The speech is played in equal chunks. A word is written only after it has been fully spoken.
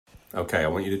Okay, I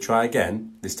want you to try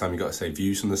again. This time you've got to say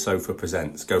Views from the Sofa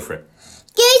presents. Go for it.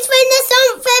 Views from the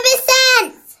Sofa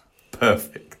presents.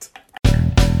 Perfect.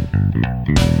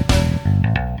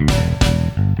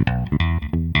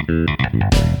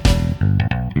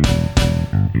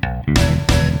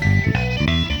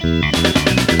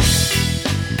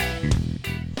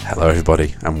 Hello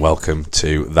everybody and welcome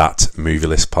to That Movie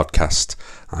List podcast.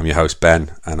 I'm your host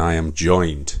Ben and I am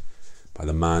joined by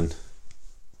the man,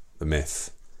 the myth,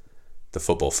 the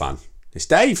football fan. It's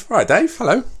Dave. All right, Dave.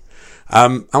 Hello.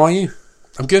 How are you?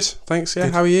 I'm good, thanks. Yeah,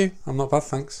 good. How are you? I'm not bad,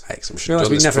 thanks. Excellent.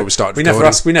 We never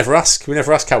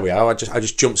ask how we are. I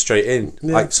just jump straight in.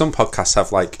 Yeah. Like some podcasts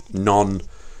have like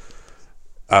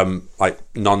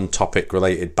non-topic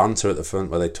related banter at the front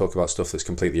where they talk about stuff that's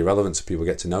completely irrelevant so people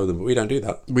get to know them, but we don't do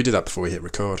that. We do that before we hit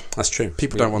record. That's true.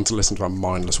 People don't want to listen to our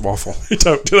mindless waffle. They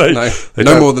don't, do they? No, they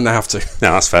no don't. More than they have to.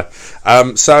 No, that's fair.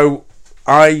 So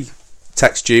I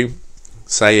text you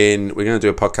saying we're going to do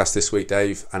a podcast this week,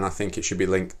 Dave, and I think it should be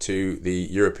linked to the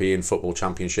European Football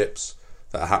Championships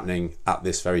that are happening at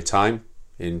this very time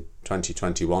in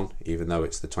 2021, even though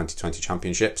it's the 2020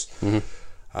 Championships.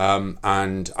 Mm-hmm.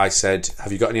 And I said,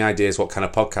 have you got any ideas what kind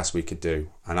of podcast we could do?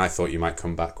 And I thought you might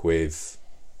come back with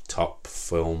top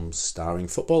films starring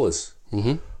footballers,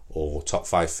 mm-hmm. or top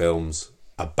 5 films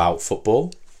about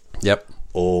football. Yep.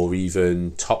 Or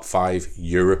even top 5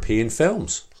 European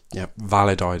films. Yep,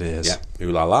 valid ideas. Yeah,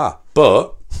 ooh la la.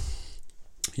 But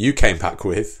you came back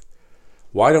with,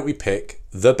 why don't we pick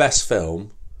the best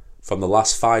film from the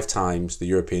last 5 times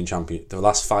the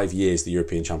last 5 years the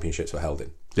European Championships were held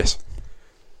in? Yes.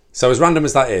 So as random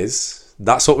as that is,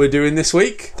 that's what we're doing this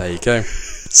week. There you go.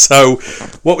 So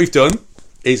what we've done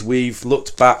is we've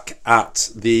looked back at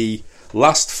the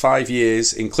last 5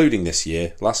 years, including this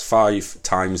year, last 5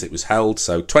 times it was held.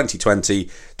 So 2020,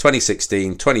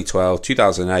 2016, 2012,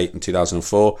 2008 and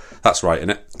 2004. That's right, isn't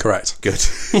it? Correct. Good.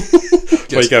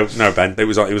 There you go. No, Ben, it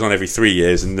was on every 3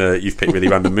 years and you've picked really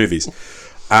random movies.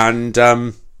 And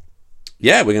we're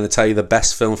going to tell you the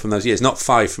best film from those years. Not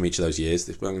 5 from each of those years.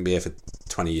 We're going to be here for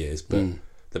 20 years, but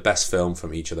the best film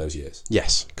from each of those years.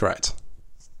 Yes, correct.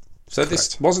 So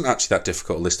this wasn't actually that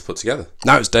difficult a list to put together.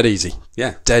 No, it's dead easy.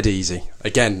 Yeah. Dead easy.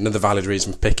 Again, another valid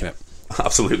reason for picking it.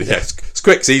 Absolutely, yeah. It's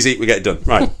quick, it's easy, we get it done.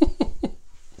 Right.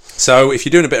 So if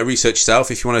you're doing a bit of research yourself,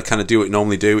 if you want to kind of do what you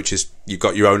normally do, which is you've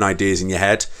got your own ideas in your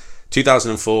head,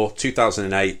 2004,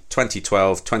 2008,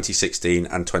 2012, 2016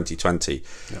 and 2020.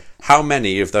 Yep. How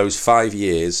many of those 5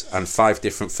 years and 5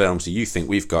 different films do you think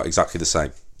we've got exactly the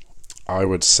same? I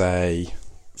would say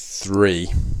 3,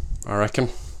 I reckon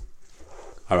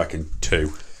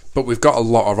 2. But we've got a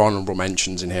lot of honourable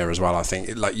mentions in here as well, I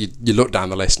think. Like you look down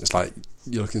the list and it's like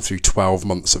you're looking through 12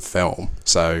 months of film.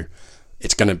 So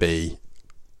there's going to be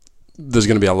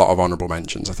a lot of honourable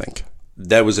mentions, I think.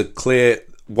 There was a clear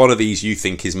one of these you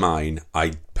think is mine.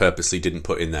 I purposely didn't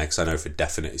put in there because I know for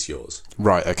definite it's yours.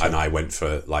 Right, okay. And I went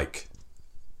for like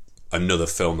another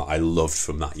film that I loved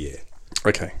from that year.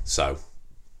 Okay. So.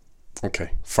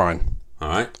 Okay, fine. All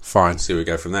right. Fine. Let's see where we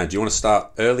go from there. Do you want to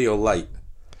start early or late?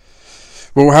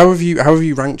 Well, how have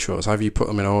you ranked yours? How have you put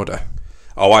them in order?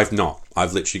 Oh, I've not.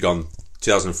 I've literally gone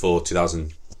 2004,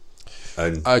 2000.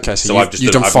 Okay, so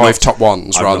you've done 5 top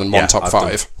ones rather than one top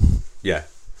 5. Yeah.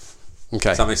 Okay.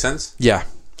 Does that make sense? Yeah.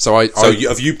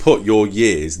 Have you put your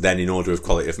years then in order of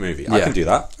quality of movie? Yeah. I can do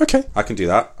that. Okay. I can do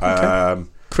that. Okay.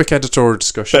 Quick editorial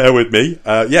discussion. Bear with me.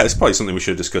 It's probably something we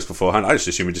should discuss beforehand. I just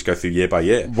assume we just go through year by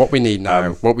year. What we need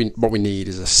now, what we need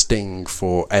is a sting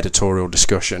for editorial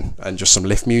discussion and just some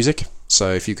lift music.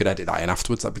 So if you could edit that in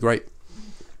afterwards, that'd be great.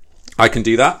 I can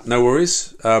do that. No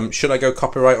worries. Should I go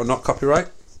copyright or not copyright?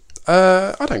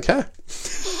 I don't care.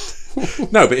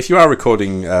 No, but if you are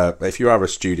recording, if you are a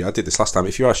studio, I did this last time.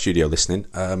 If you are a studio listening,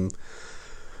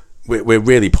 we're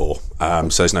really poor, so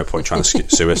there's no point trying to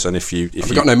sue us. And if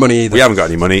you've got no money either, we haven't got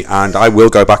any money, and I will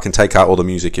go back and take out all the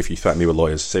music if you threaten me with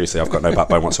lawyers. Seriously, I've got no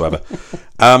backbone whatsoever.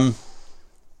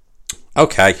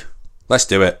 Okay, let's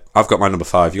do it. I've got my number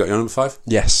 5. You got your number 5?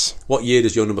 Yes. What year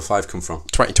does your number 5 come from?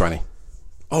 2020.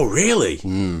 Oh, really?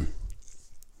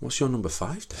 What's your number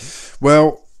 5, Dave?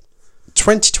 Well,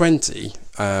 2020,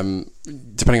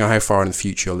 depending on how far in the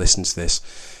future you'll listen to this,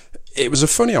 it was a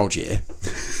funny old year.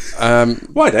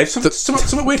 Why, Dave?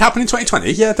 Something weird happened in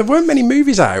 2020? Yeah, there weren't many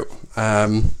movies out.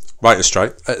 Writer's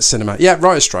strike. At cinema. Yeah,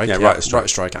 Writer's strike. Yeah, Writer's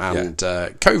strike and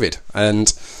COVID.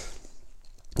 And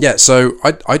yeah, so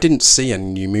I didn't see any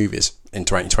new movies in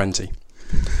 2020.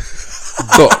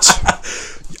 But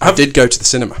I did go to the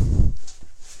cinema.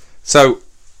 So,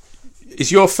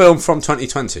 is your film from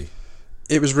 2020?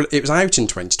 It was out in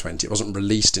 2020. It wasn't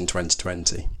released in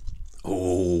 2020.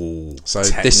 Oh, So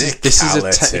this is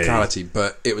a technicality,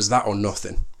 but it was that or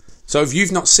nothing. So if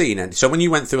you've not seen any, so when you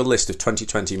went through a list of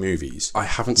 2020 movies, I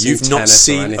haven't seen you've not Tenet or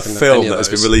seen a anything- film any of that has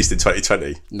been those. released in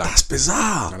 2020. No. That's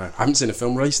bizarre. I know. I haven't seen a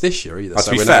film released this year either. To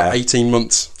So be we're fair- now 18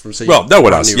 months from seeing. Well, no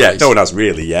one a has new yet. release. No one has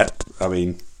really yet. I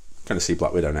mean, going to see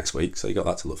Black Widow next week, so you got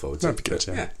that to look forward to. That'd be good,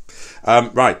 But, yeah.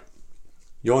 Right,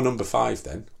 your number 5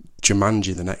 then.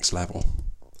 Jumanji: The Next Level.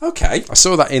 Okay. I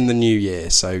saw that in the new year,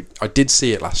 so I did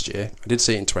see it last year. I did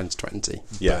see it in 2020.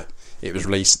 Yeah. but it was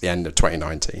released at the end of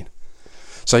 2019.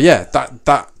 So yeah,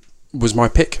 that was my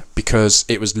pick because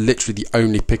it was literally the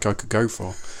only pick I could go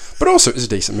for. But also, it was a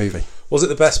decent movie. Was it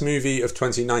the best movie of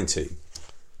 2019?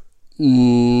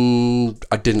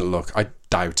 I didn't look. I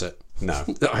doubt it. No.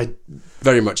 I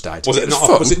very much doubt Was it. it not?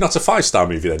 fun. Was it not a 5-star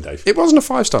movie then, Dave? It wasn't a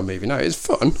 5-star movie. No, it's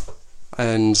fun,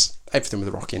 and everything with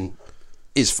The Rock in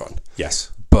is fun.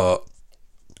 Yes. But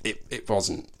it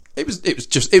wasn't. It was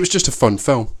just a fun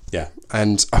film. Yeah.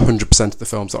 And 100% of the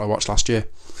films that I watched last year.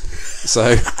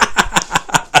 So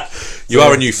You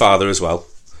are a new father as well.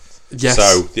 yes,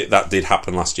 So that did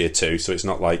happen last year too. So it's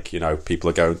not like, people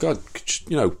are going, God,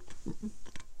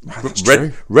 that's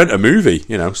true. rent a movie,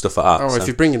 stuff like that. Oh, so. if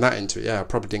you're bringing that into it, yeah, I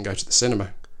probably didn't go to the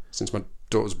cinema since my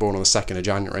daughter was born on the 2nd of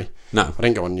January. No. I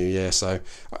didn't go on New Year, so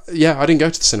yeah, I didn't go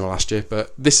to the cinema last year.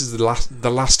 But this is the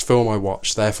last film I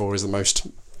watched. Therefore, is the most.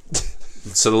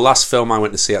 So the last film I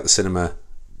went to see at the cinema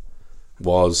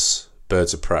was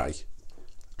Birds of Prey.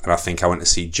 And I think I went to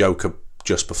see Joker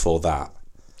just before that.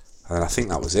 And I think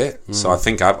that was it. So I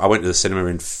think I went to the cinema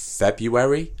in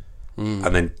February. And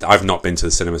then I've not been to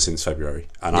the cinema since February.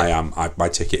 And my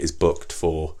ticket is booked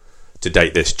to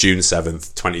date this, June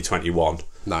 7th, 2021.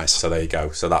 Nice. So there you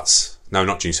go. So that's... No,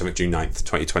 not June 7th, June 9th,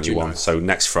 2021. June 9th. So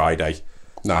next Friday,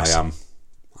 Nice.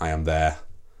 I am there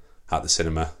at the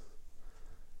cinema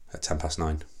at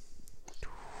 9:10.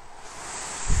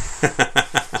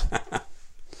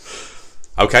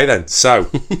 Okay then, so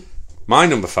my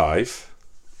number 5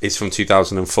 is from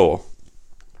 2004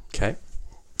 Okay.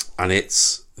 and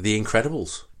it's The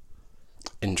Incredibles.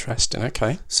 Interesting.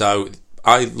 Okay. So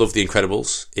I love The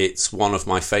Incredibles. It's one of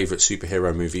my favourite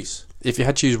superhero movies. If you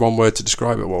had to use one word to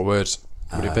describe it, what word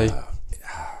would it be?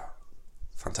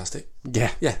 Fantastic.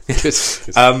 Yeah. Yeah. Good.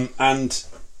 And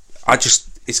I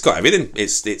just, it's got everything.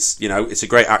 It's it's a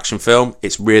great action film.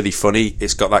 It's really funny.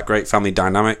 It's got that great family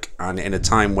dynamic. And in a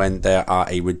time when there are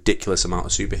a ridiculous amount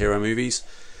of superhero movies,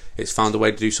 it's found a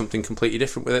way to do something completely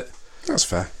different with it. That's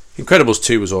fair. Incredibles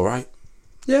 2 was all right.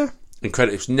 Yeah.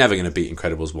 It's never going to beat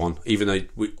Incredibles 1, even though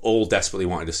we all desperately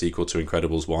wanted a sequel to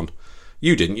Incredibles 1.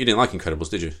 You didn't like Incredibles,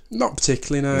 did you? Not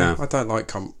particularly. No. I don't like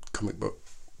comic book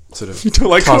sort of. You don't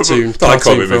like cartoon comic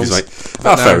movies, films. mate.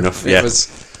 But no, Fair enough. Yeah.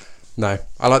 No,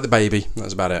 I like The Baby.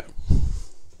 That's about it.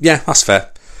 Yeah, that's fair.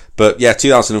 But yeah,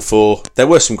 2004. There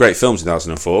were some great films in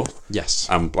 2004. Yes.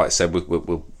 Like I said, we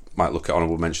might look at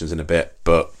honourable mentions in a bit.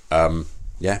 But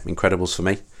yeah, Incredibles for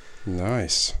me.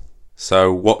 Nice.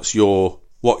 So what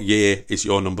year is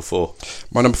your number 4?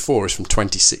 My number 4 is from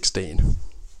 2016.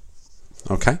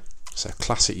 Okay. So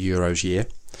classic Euros year.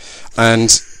 And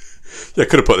Yeah, I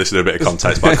could have put this in a bit of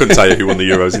context, but I couldn't tell you who won the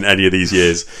Euros in any of these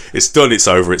years. It's done, it's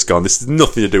over, it's gone. This has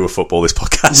nothing to do with football, this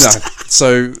podcast. no.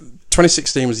 So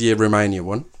 2016 was the year Romania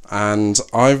won. And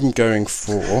I'm going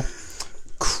for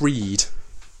Creed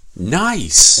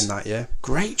Nice. in that year.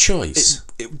 Great choice.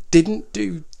 It didn't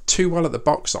do too well at the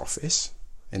box office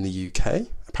in the UK,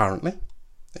 apparently.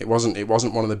 It wasn't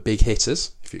one of the big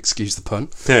hitters, if you excuse the pun.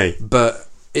 Hey. But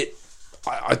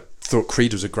I thought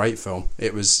Creed was a great film.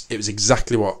 It was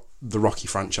exactly what the Rocky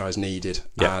franchise needed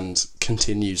and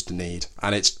continues to need.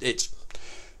 And it's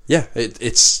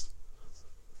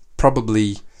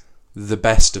probably the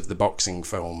best of the boxing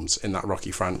films in that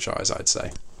Rocky franchise, I'd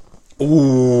say.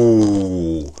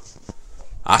 Ooh.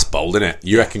 That's bold, isn't it?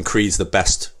 You reckon Creed's the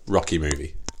best Rocky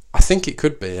movie? I think it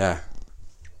could be, yeah.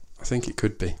 I think it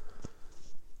could be.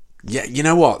 Yeah, you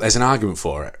know what? There's an argument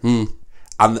for it.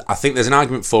 And I think there's an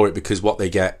argument for it because what they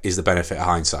get is the benefit of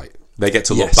hindsight. They get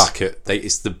to look back at...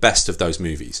 it's the best of those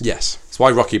movies. Yes. That's why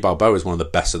Rocky Balboa is one of the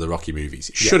best of the Rocky movies.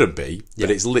 It shouldn't be,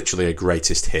 but it's literally a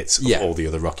greatest hits of all the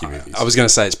other Rocky movies. I was going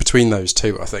to say it's between those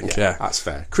two, I think. Yeah. That's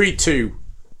fair. Creed 2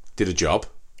 did a job.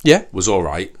 Yeah. Was all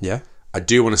right. Yeah. I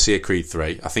do want to see a Creed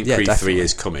 3. I think Creed definitely. 3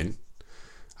 is coming.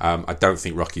 I don't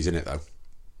think Rocky's in it, though.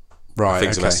 Right, I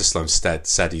think Sylvester Stallone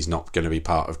said he's not going to be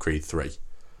part of Creed 3.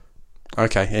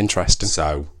 Okay, interesting.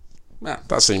 So...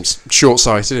 That seems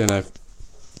short-sighted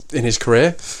in his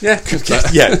career. Yeah,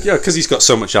 because he's got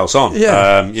so much else on.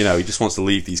 Yeah. He just wants to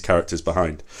leave these characters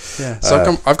behind. Yeah,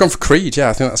 so I've gone for Creed. Yeah,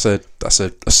 I think that's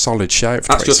a solid shout for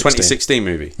That's your 2016. 2016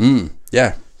 movie.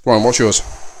 Yeah. Ryan, what's yours?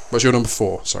 What's your number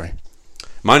 4? Sorry.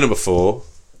 My number 4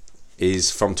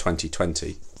 is from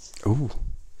 2020. Ooh.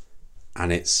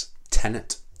 And it's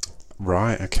Tenet.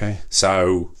 Right, okay.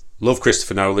 So, love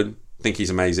Christopher Nolan. Think he's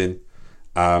amazing.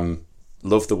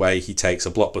 Love the way he takes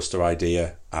a blockbuster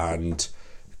idea and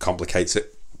complicates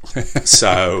it.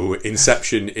 So,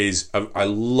 Inception is... I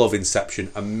love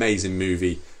Inception. Amazing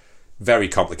movie. Very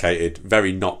complicated.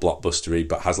 Very not blockbustery,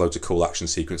 but has loads of cool action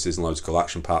sequences and loads of cool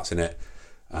action parts in it.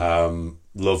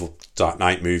 Love Dark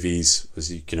Knight movies,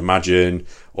 as you can imagine.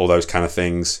 All those kind of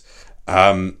things.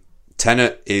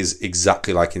 Tenet is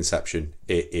exactly like Inception.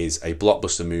 It is a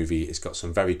blockbuster movie. It's got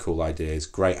some very cool ideas,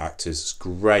 great actors,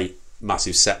 great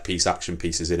massive set piece action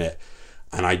pieces in it.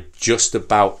 And I just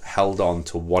about held on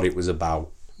to what it was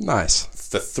about. Nice.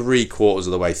 For 3/4 of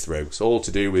the way through. It's all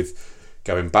to do with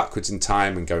going backwards in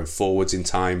time and going forwards in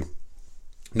time.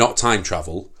 Not time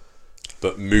travel,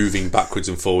 but moving backwards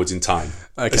and forwards in time.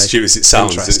 Okay. As stupid as it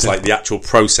sounds, Interesting. it's like the actual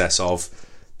process of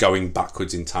going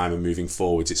backwards in time and moving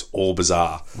forwards. It's all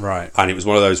bizarre. Right. And it was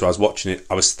one of those where I was watching it.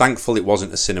 I was thankful it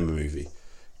wasn't a cinema movie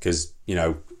because, you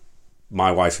know,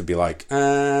 my wife would be like,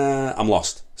 I'm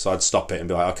lost. So I'd stop it and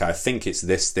be like, okay, I think it's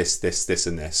this,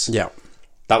 and this. Yeah.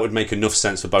 That would make enough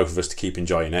sense for both of us to keep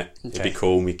enjoying it. Okay. It'd be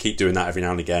cool. And we'd keep doing that every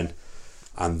now and again.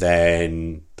 And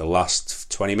then the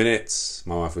last 20 minutes,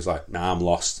 my wife was like, nah, I'm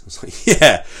lost. I was like,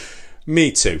 yeah,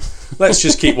 me too. Let's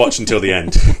just keep watching till the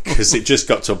end, because it just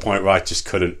got to a point where I just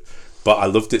couldn't. But I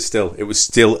loved it still. It was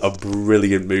still a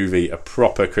brilliant movie, a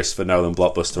proper Christopher Nolan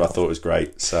blockbuster. I thought it was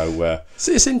great. So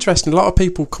it's interesting. A lot of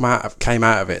people came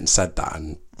out of it and said that,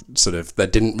 and sort of they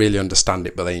didn't really understand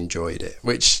it, but they enjoyed it,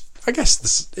 which I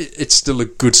guess it's still a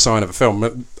good sign of a film.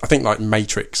 I think like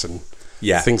Matrix and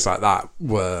things like that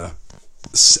were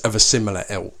of a similar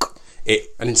ilk.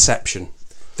 An Inception.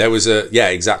 There was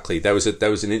exactly. There was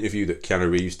an interview that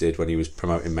Keanu Reeves did when he was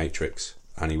promoting Matrix,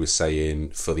 and he was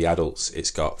saying for the adults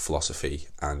it's got philosophy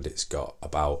and it's got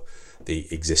about the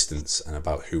existence and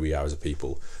about who we are as a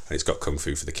people, and it's got kung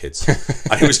fu for the kids.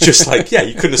 And it was just like, yeah,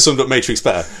 you couldn't have summed up Matrix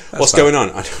better. What's going on?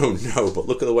 I don't know, but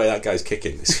look at the way that guy's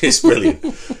kicking. It's brilliant.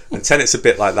 And Tenet's a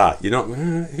bit like that. You're not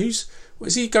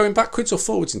is he going backwards or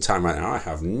forwards in time right now? I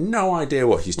have no idea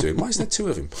what he's doing. Why is there two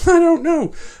of him? I don't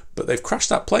know. But they've crashed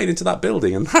that plane into that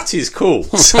building, and that is cool.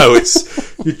 So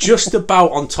you're just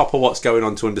about on top of what's going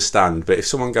on to understand. But if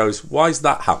someone goes, why is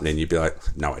that happening? You'd be like,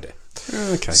 no idea.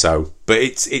 Okay. So, but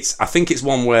it's I think it's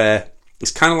one where it's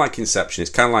kind of like Inception.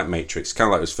 It's kind of like Matrix. It's kind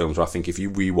of like those films where I think if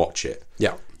you rewatch it,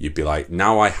 you'd be like,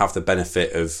 now I have the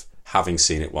benefit of having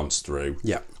seen it once through.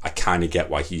 Yeah. I kind of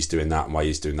get why he's doing that and why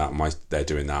he's doing that and why they're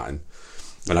doing that.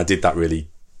 And I did that really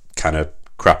kind of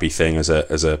crappy thing as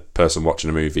a person watching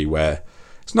a movie where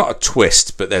it's not a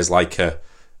twist, but there's like a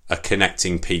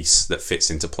connecting piece that fits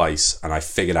into place, and I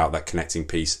figured out that connecting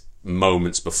piece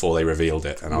moments before they revealed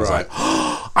it, and I was like,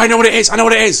 oh, I know what it is,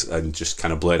 and just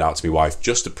kind of blurted out to my wife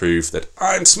just to prove that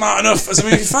I'm smart enough as a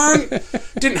movie fan.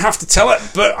 Didn't have to tell it,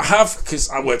 but I have, because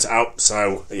I worked it out.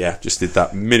 So yeah, just did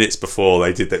that minutes before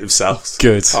they did that themselves.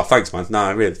 Good. Oh, thanks, man.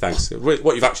 No, really, thanks.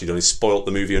 What you've actually done is spoilt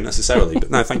the movie unnecessarily, but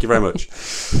no, thank you very much.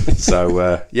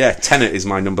 So yeah, Tenet is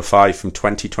my number 5 from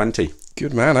 2020.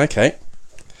 Good man. Okay.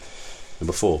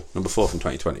 Number four from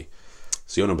 2020.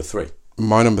 So you're number 3.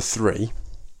 My number 3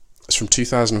 is from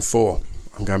 2004.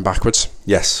 I'm going backwards.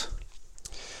 Yes.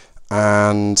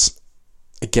 And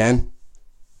again,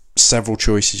 several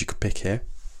choices you could pick here.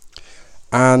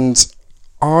 And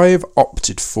I've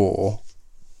opted for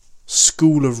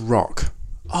School of Rock.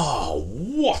 Oh,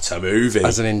 what a movie.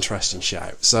 As an interesting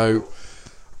shout. So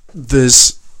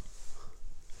there's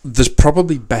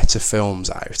probably better films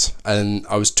out, and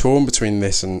I was torn between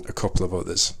this and a couple of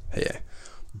others here,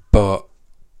 but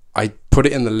I put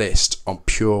it in the list on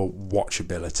pure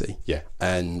watchability. Yeah.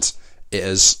 And it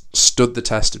has stood the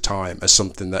test of time as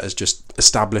something that has just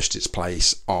established its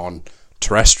place on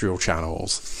terrestrial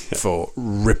channels for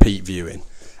repeat viewing.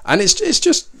 And it's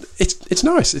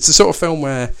nice. It's the sort of film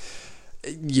where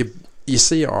you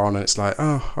see it on and it's like,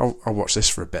 oh, I'll watch this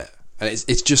for a bit. And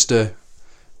it's just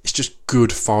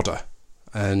good fodder.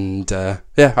 And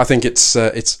I think it's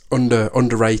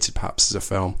underrated perhaps as a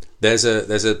film. There's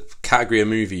a category of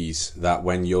movies that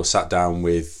when you're sat down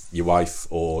with your wife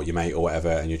or your mate or whatever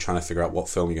and you're trying to figure out what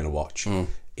film you're going to watch,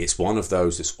 it's one of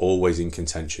those that's always in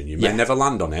contention. You may never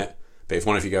land on it, but if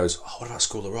one of you goes, oh, what about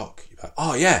School of Rock? You're like,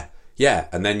 oh yeah,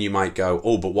 and then you might go,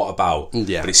 oh, but what about?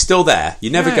 Yeah. But it's still there. You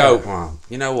never go, well,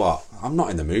 you know what? I'm not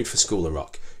in the mood for School of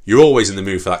Rock. You're always in the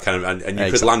mood for that kind of, and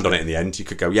you could land on it in the end. You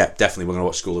could go, yeah, definitely we're going to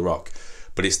watch School of Rock.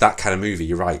 But it's that kind of movie,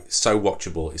 you're right. It's so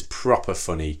watchable. It's proper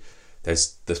funny. The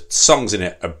songs in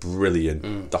it are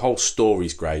brilliant. The whole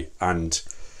story's great. And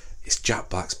it's Jack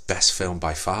Black's best film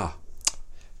by far.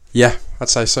 Yeah, I'd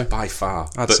say so. By far.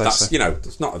 I'd but say that's, so. you know,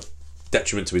 it's not a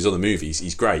detriment to his other movies.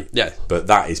 He's great. Yeah. But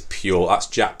that is pure. That's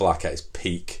Jack Black at his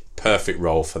peak. Perfect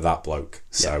role for that bloke.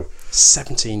 So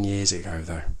 17 years ago,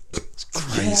 though. It's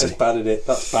crazy. that's bad, isn't it?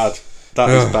 That's bad. That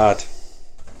is bad.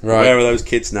 Right. Where are those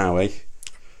kids now, eh?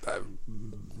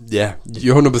 Yeah,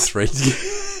 you're number 3.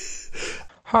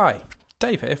 Hi,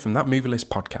 Dave here from That Movie List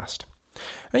podcast.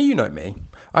 And you know me,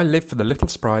 I live for the little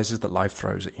surprises that life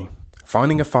throws at you.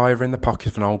 Finding a fiver in the pocket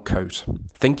of an old coat,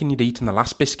 thinking you'd eaten the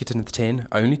last biscuit in the tin,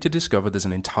 only to discover there's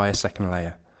an entire second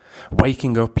layer.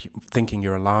 Waking up thinking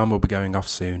your alarm will be going off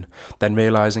soon, then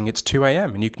realising it's 2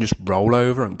 a.m. and you can just roll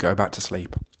over and go back to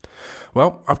sleep.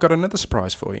 Well, I've got another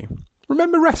surprise for you.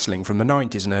 Remember wrestling from the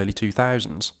 90s and early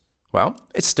 2000s? Well,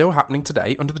 it's still happening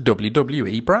today under the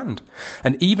WWE brand.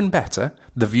 And even better,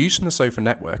 the Views from the Sofa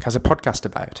Network has a podcast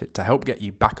about it to help get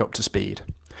you back up to speed.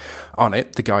 On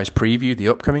it, the guys preview the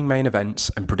upcoming main events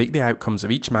and predict the outcomes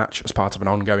of each match as part of an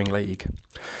ongoing league.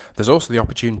 There's also the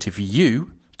opportunity for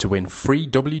you to win free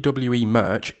WWE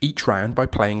merch each round by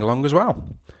playing along as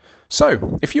well.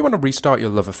 So, if you want to restart your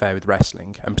love affair with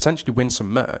wrestling and potentially win some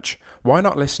merch, why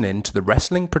not listen in to the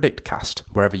Wrestling Predictcast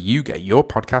wherever you get your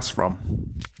podcasts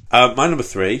from? My number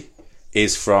 3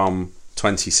 is from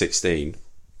 2016,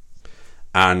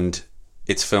 and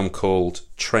it's a film called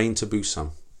Train to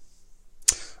Busan.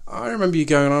 I remember you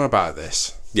going on about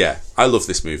this. Yeah, I love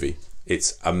this movie.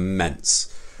 It's immense.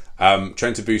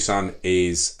 Train to Busan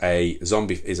is a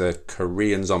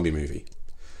Korean zombie movie,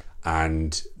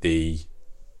 and the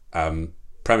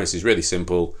premise is really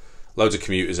simple. Loads of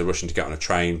commuters are rushing to get on a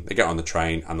train. They get on the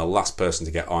train, and the last person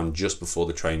to get on just before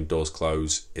the train doors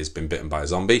close has been bitten by a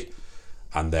zombie,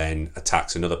 and then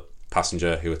attacks another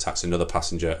passenger who attacks another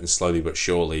passenger, and slowly but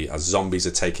surely, as zombies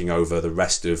are taking over the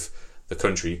rest of the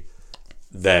country,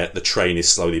 the train is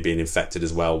slowly being infected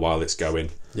as well while it's going.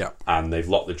 Yeah. And they've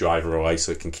locked the driver away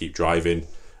so it can keep driving,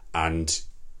 and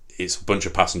it's a bunch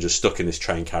of passengers stuck in this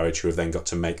train carriage who have then got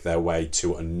to make their way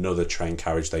to another train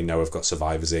carriage they know have got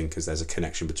survivors in, because there's a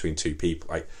connection between two people.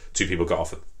 Like, two people got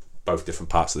off at both different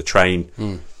parts of the train,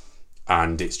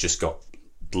 and it's just got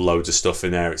loads of stuff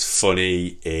in there. It's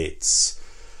funny, it's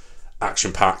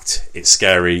action-packed, it's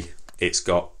scary, it's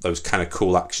got those kind of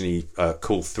cool actiony,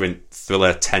 cool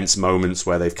thriller, tense moments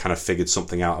where they've kind of figured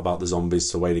something out about the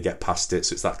zombies, the way to get past it.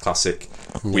 So it's that classic,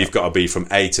 we've got to be from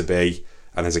A to B,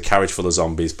 and there's a carriage full of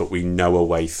zombies, but we know a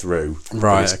way through.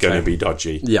 Right, it's going to be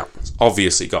dodgy. Yeah. It's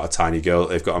obviously got a tiny girl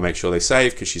they've got to make sure they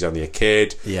save because she's only a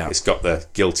kid. Yeah. It's got the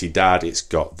guilty dad. It's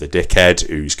got the dickhead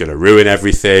who's going to ruin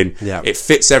everything. Yeah. It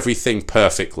fits everything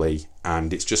perfectly,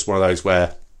 and it's just one of those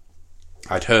where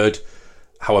I'd heard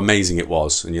how amazing it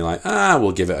was, and you're like,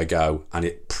 we'll give it a go, and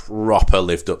it proper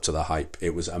lived up to the hype.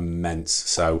 It was immense.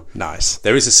 So Nice.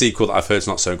 there is a sequel that I've heard is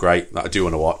not so great that I do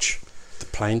want to watch. The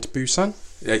Plane to Busan?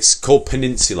 It's called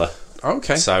Peninsula.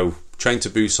 Okay. So, Train to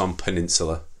Busan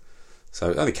Peninsula. So,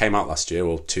 it only came out last year,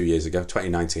 or 2 years ago.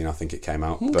 2019, I think it came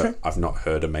out. Okay. But I've not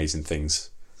heard amazing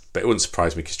things. But it wouldn't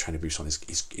surprise me because Train to Busan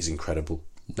is incredible.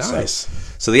 Nice.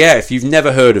 So, yeah, if you've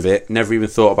never heard of it, never even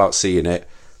thought about seeing it,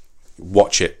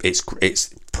 watch it. It's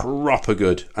proper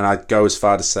good. And I'd go as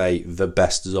far to say the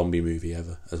best zombie movie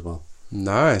ever as well.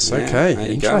 Nice. Yeah, Okay.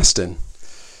 there you go. Interesting.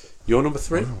 Your number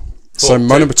 3? Wow. So,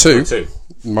 my number two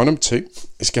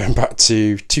is going back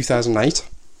to 2008.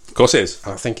 Of course it is.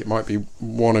 I think it might be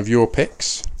one of your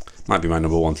picks. Might be my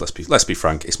number 1. Let's be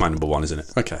frank. It's my number 1, isn't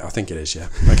it? Okay, I think it is, yeah.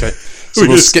 Okay. So We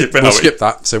we'll just skip it, we'll haven't we? skip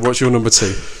that. So what's your number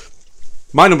 2?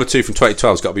 My number 2 from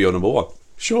 2012 has got to be your number 1.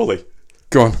 Surely.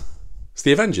 Go on. It's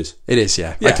the Avengers. It is,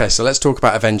 yeah. Yeah. Okay, so let's talk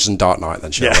about Avengers and Dark Knight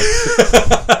then, shall we?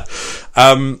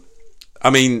 I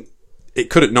mean, it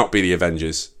couldn't not be the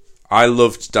Avengers. I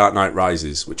loved Dark Knight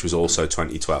Rises, which was also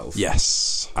 2012.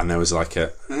 Yes. And there was like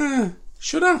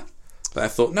should I? But I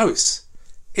thought, no, it's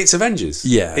Avengers.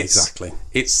 Yeah, It's- exactly.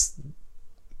 It's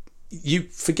you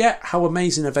forget how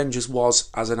amazing Avengers was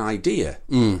as an idea,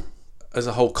 as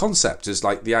a whole concept, as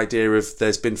like the idea of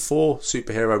there's been 4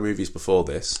 superhero movies before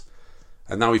this,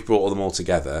 and now we've brought them all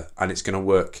together, and it's going to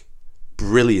work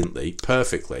brilliantly,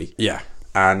 perfectly. Yeah.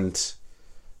 And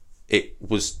it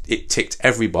ticked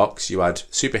every box. You had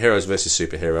superheroes versus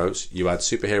superheroes. You had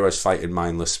superheroes fighting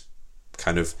mindless,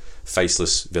 kind of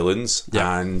faceless villains,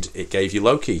 Yeah. and it gave you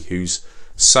Loki, who's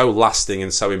so lasting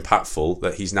and so impactful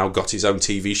that he's now got his own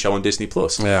TV show on Disney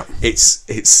Plus. Yeah.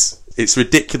 It's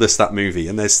ridiculous, that movie.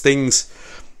 And there's things,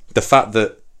 the fact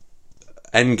that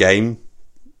Endgame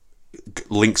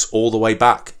links all the way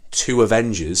back to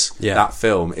Avengers, Yeah. that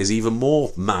film is even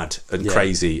more mad and Yeah.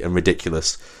 crazy and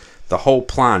ridiculous. The whole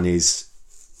plan is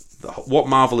what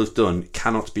Marvel have done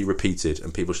cannot be repeated,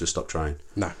 and people should stop trying.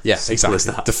 No, yeah, Simple as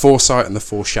exactly. that. The foresight and the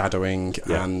foreshadowing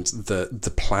Yeah. and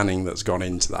the planning that's gone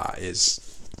into that is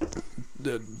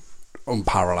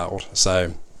unparalleled.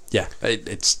 So yeah,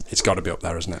 it's got to be up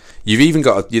there, isn't it? You've even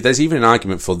got there's even an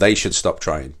argument for they should stop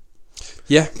trying,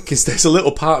 Yeah, because there's a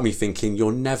little part of me thinking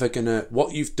you're never gonna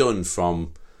what you've done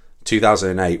from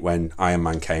 2008 when Iron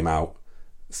Man came out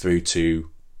through to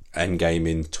Endgame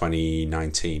in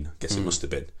 2019. I guess it must have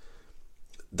been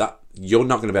that you're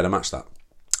not going to be able to match that.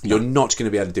 You're not going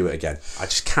to be able to do it again. I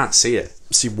just can't see it.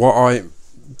 see where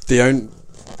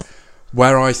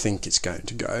I think it's going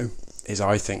to go is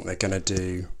I think they're going to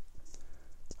do.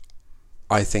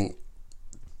 I think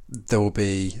there will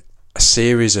be a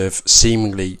series of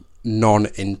seemingly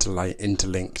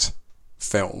non-interlinked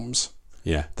films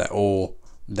Yeah, that all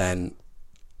then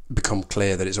become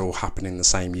clear that it's all happening in the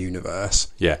same universe,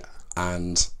 yeah,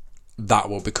 and that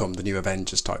will become the new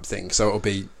Avengers type thing. So it'll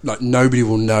be like nobody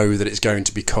will know that it's going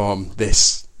to become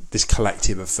this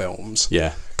collective of films.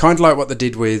 yeah. Kind of like what they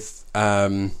did with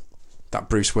that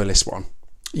Bruce Willis one.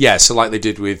 Yeah, so like they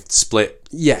did with Split,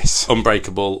 Yes.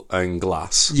 Unbreakable, and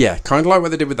Glass. Yeah, kind of like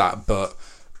what they did with that, but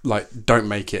like don't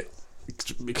make it.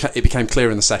 It became clear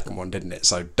in the second one, didn't it?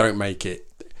 So don't make it.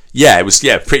 Yeah, it was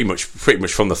pretty much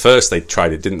from the first they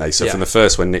tried it, didn't they? So Yeah. from the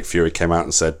first when Nick Fury came out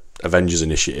and said Avengers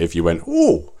Initiative, you went,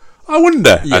 oh, I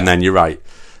wonder. Yeah. And then you're right.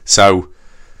 So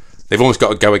they've almost got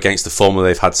to go against the formula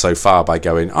they've had so far by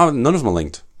going, oh, none of them are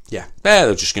linked. Yeah. Yeah,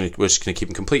 we're just gonna keep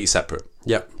them completely separate.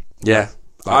 Yep. Yeah,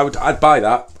 I'd buy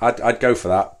that. I'd go for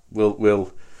that.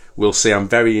 We'll see. I'm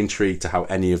very intrigued to how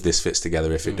any of this fits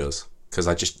together if it does, because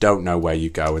I just don't know where you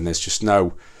go, and there's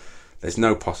no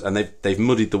and they've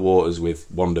muddied the waters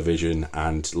with WandaVision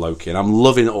and Loki, and I'm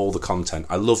loving all the content.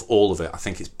 I love all of it. I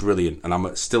think it's brilliant, and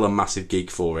I'm still a massive geek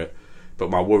for it. But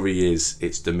my worry is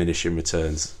it's diminishing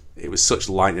returns. It was such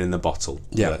lightning in the bottle.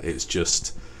 Yeah. That it's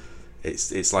just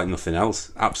it's like nothing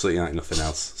else. Absolutely like nothing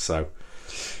else. So.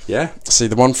 Yeah, See,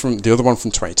 the other one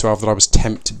from 2012 that I was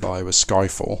tempted by was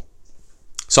Skyfall.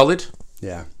 solid.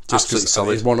 Yeah, Absolutely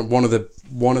solid. It's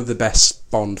one of the best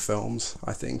Bond films.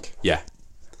 I think. Yeah.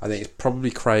 I think it's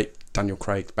probably Daniel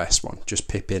Craig's best one. Just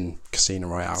pip in Casino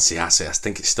Royale. See, I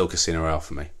think it's still Casino Royale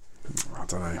for me. I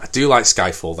don't know. I do like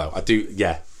Skyfall though. I do.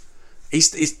 Yeah.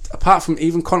 He's apart from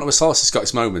even Quantum of Solace has got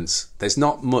its moments. There's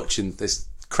not much in this.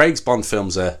 Craig's Bond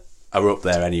films are up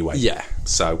there anyway. Yeah.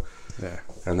 So. Yeah.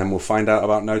 And then we'll find out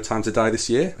about No Time to Die this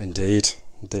year. Indeed.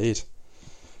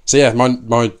 So yeah, my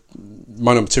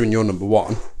number 2 and your number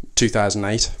 1,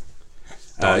 2008.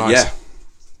 Dark Knight. Yeah.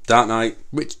 Dark Knight,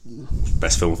 Which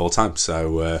best film of all time.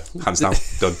 So hands down,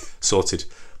 done, sorted.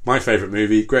 My favourite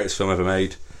movie, greatest film ever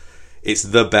made. It's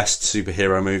the best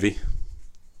superhero movie.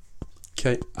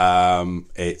 okay.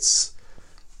 It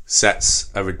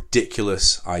sets a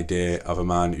ridiculous idea of a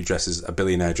man who a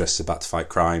billionaire dresses about to fight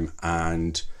crime,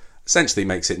 and essentially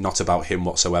makes it not about him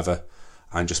whatsoever,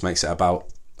 and just makes it about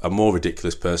a more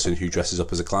ridiculous person who dresses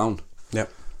up as a clown.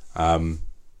 Yep.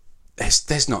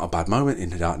 There's not a bad moment in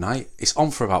The Dark Knight. It's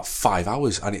on for about 5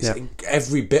 hours, and it's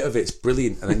every bit of it's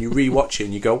brilliant. And then you rewatch it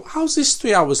and you go, how's this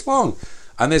 3 hours long?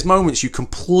 And there's moments you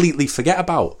completely forget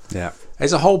about. Yeah.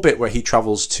 There's a whole bit where he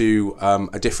travels to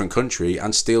a different country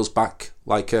and steals back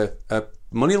like a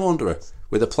money launderer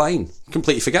with a plane.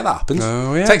 Completely forget that happens.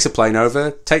 Oh, yeah. Takes a plane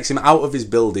over, takes him out of his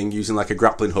building using like a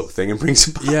grappling hook thing and brings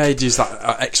him back. Yeah, he'd use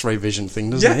that X-ray vision thing,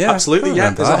 doesn't he? Absolutely. I Yeah,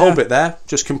 remember there's that, a whole yeah. bit there.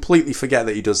 Just completely forget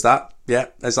that he does that. Yeah,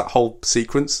 there's that whole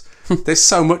sequence. There's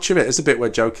so much of it. There's a bit where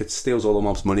Joker steals all the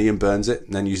mob's money and burns it,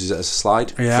 and then uses it as a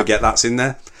slide. Yeah. Forget that's in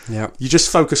there. Yeah. You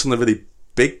just focus on the really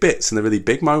big bits and the really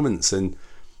big moments, and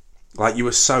like you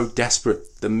were so desperate.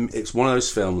 It's one of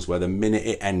those films where the minute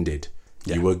it ended,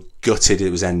 you were gutted it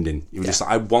was ending. You were just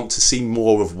like, I want to see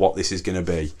more of what this is going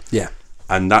to be. Yeah.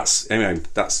 And that's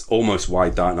almost why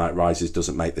Dark Knight Rises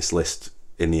doesn't make this list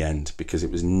in the end, because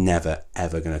it was never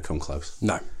ever going to come close.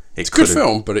 No. It's a good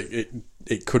film, but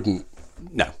it couldn't.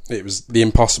 No. It was the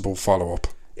impossible follow-up.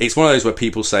 It's one of those where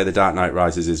people say The Dark Knight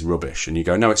Rises is rubbish, and you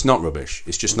go, no, it's not rubbish.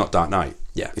 It's just not Dark Knight.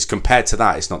 Yeah. It's compared to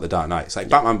that, it's not The Dark Knight. It's like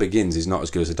Batman Begins is not as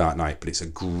good as The Dark Knight, but it's a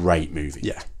great movie.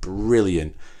 Yeah.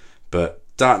 Brilliant. But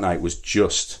Dark Knight was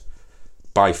just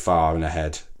by far and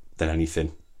ahead than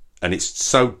anything. And it's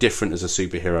so different as a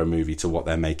superhero movie to what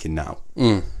they're making now.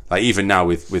 Like even now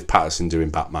with Patterson doing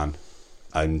Batman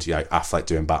and Affleck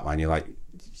doing Batman, you're like,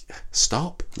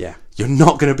 stop. Yeah. You're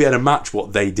not going to be able to match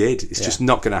what they did. It's just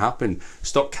not going to happen.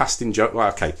 Stop casting Joker. Well,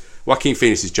 okay, Joaquin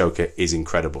Phoenix's Joker is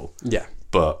incredible. Yeah.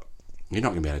 But you're not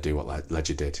going to be able to do what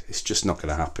Ledger did. It's just not going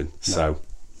to happen. No. So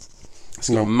it's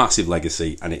got a massive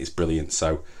legacy and it is brilliant.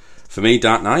 So for me,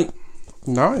 Dark Knight,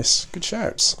 Nice. Good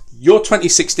shouts. Your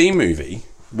 2016 movie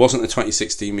wasn't the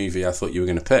 2016 movie I thought you were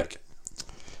going to pick.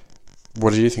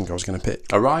 What do you think I was going to pick?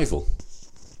 Arrival.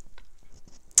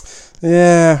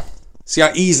 Yeah. See,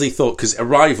 I easily thought, because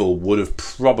Arrival would have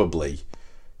probably,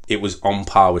 it was on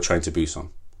par with Train to Busan.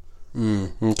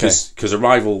 Okay. Because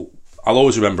Arrival, I'll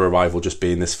always remember Arrival just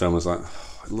being this film as like,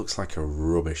 oh, it looks like a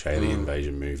rubbish alien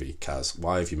invasion movie, Kaz.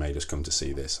 Why have you made us come to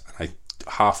see this? And I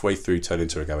halfway through turned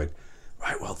into her going,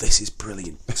 right, well, this is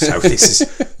brilliant. So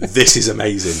this is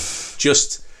amazing.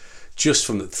 Just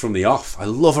from the off, I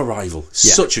love Arrival.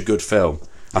 Such a good film.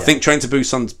 I think Train to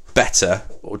Busan's better,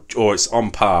 or it's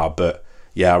on par, but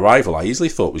yeah, Arrival I easily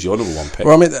thought was your number one pick.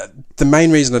 Well, I mean, the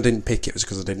main reason I didn't pick it was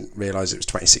because I didn't realise it was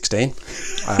 2016.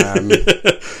 Well,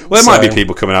 there might be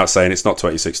people coming out saying it's not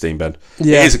 2016, Ben.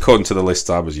 Yeah. It is according to the list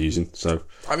I was using. So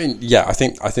I mean, yeah, I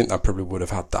think I probably would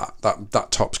have had that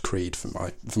tops Creed for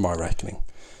my reckoning.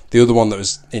 The other one that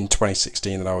was in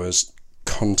 2016 that I was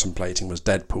contemplating was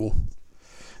Deadpool.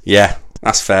 yeah,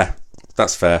 that's fair.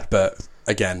 That's fair. But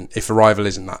again, if Arrival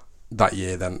isn't that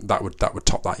year, then that would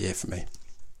top that year for me.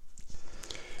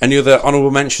 Any other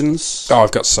honourable mentions? Oh,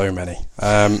 I've got so many.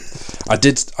 I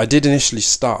did initially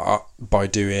start by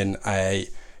doing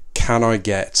can I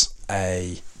get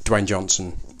a Dwayne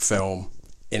Johnson film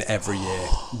in every year,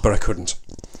 but I couldn't.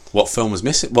 What film was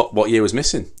missing? What year was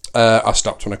missing? I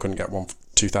stopped when I couldn't get one for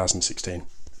 2016.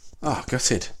 Oh,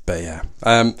 gutted. But yeah.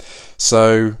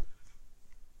 So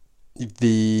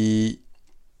the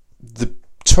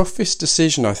toughest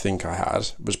decision I think I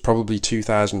had was probably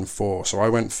 2004. So I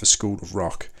went for School of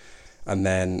Rock, and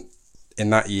then in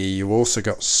that year you also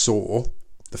got Saw,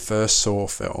 the first Saw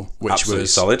film, which Absolutely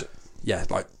was solid. Yeah,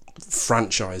 like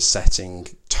franchise setting,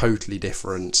 totally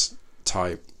different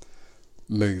type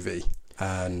movie,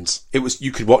 and It was.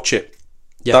 You could watch it.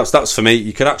 Yeah. That's for me.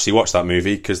 You could actually watch that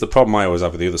movie, because the problem I always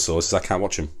have with the other Saws is I can't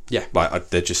watch them. Yeah. Like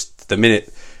they're just the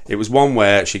minute. It was one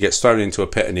where she gets thrown into a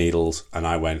pit of needles, and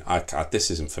I went, this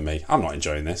isn't for me. I'm not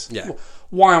enjoying this. Yeah.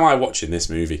 Why am I watching this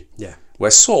movie? yeah. Where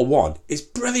Saw 1 is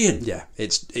brilliant. Yeah,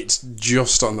 it's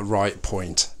just on the right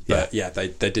point. But yeah, they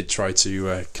did try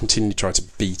to continue to try to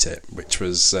beat it, which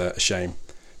was a shame.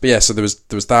 But yeah, so there was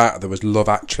that. There was Love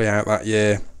Actually out that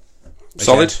year. Again,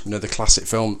 Solid. Another classic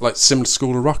film, like similar to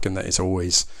School of Rock, in that it's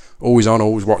always on,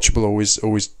 always watchable,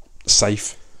 always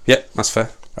safe. Yeah, that's fair.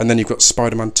 And then you've got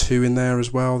Spider-Man 2 in there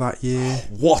as well that year,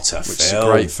 What a which film. is a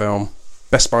great film.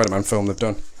 Best Spider-Man film they've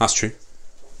done. That's true.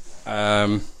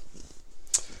 And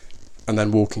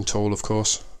then Walking Tall, of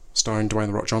course, starring Dwayne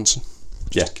The Rock Johnson.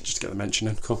 Yeah, Just to get the mention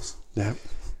in. of course. Yeah.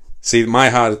 See,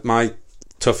 my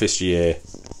toughest year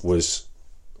was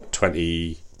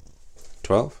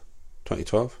 2012.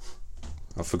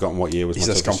 I've forgotten what year was He my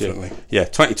says toughest year. confidently. Yeah,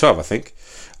 2012, I think.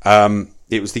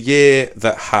 It was the year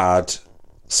that had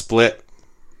Split.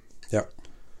 Yeah.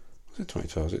 Was it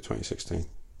 2012? Was it 2016?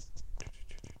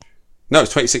 No, it was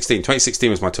 2016. 2016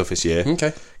 was my toughest year.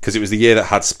 Okay. Because it was the year that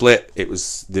had Split. It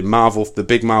was the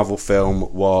big Marvel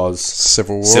film was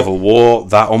Civil War.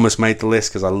 That almost made the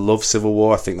list because I love Civil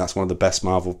War. I think that's one of the best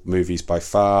Marvel movies by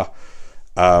far.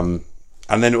 And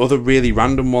then other really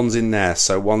random ones in there.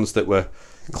 So ones that were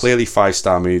clearly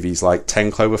 5-star movies, like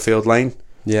 10 Cloverfield Lane.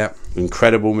 Yeah.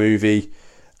 Incredible movie.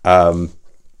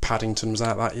 Paddington was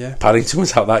out that year. Paddington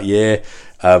was out that year.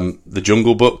 The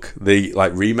Jungle Book, the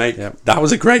remake, Yep. that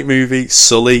was a great movie.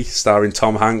 Sully, starring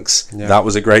Tom Hanks, Yeah. that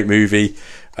was a great movie.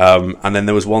 And then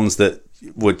there was ones that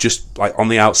were just like on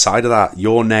the outside of that.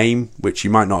 Your Name, which you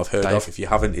might not have heard Dave. of. If you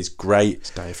haven't, is great. It's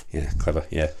Dave. Yeah, clever.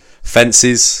 Yeah,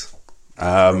 Fences.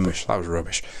 Rubbish. That was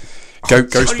rubbish. How do you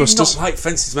Ghostbusters. not like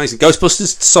Fences? Amazing.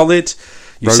 Ghostbusters, solid.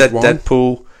 You Rogue said One.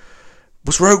 Deadpool.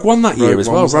 Was Rogue One that year Rogue as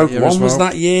One well? was that Rogue year One as was well.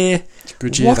 that year.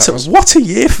 Good year that was. What a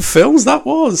year for films that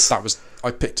was. I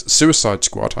picked Suicide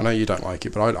Squad. I know you don't like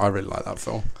it, but I really like that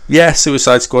film. Yeah,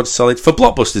 Suicide Squad, solid. For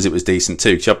blockbusters, it was decent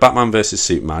too. You had Batman vs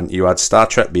Superman. You had Star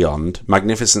Trek Beyond,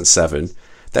 Magnificent Seven.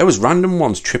 There was random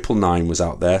ones. 999 was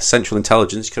out there. Central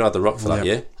Intelligence. You could have had The Rock for that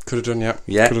year. Could have done, yeah.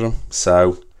 Yeah. Could have done.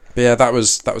 So, But yeah, that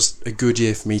was a good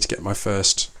year for me to get my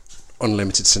first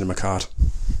unlimited cinema card.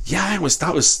 yeah, it was.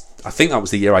 I think that was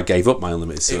the year I gave up my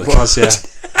unlimited cinema. It was, yeah.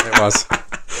 It was.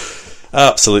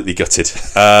 Absolutely gutted.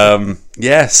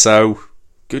 Yeah, so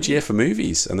good year for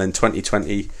movies. And then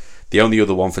 2020, the only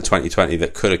other one for 2020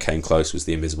 that could have came close was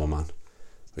The Invisible Man,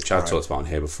 which I've talked about on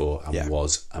here before and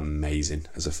was amazing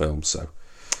as a film. So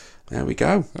there we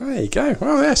go. There you go.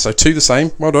 Well, yeah, so 2 the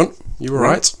same. Well done. You were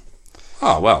right.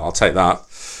 Oh, well, I'll take that.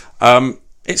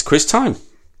 It's quiz time.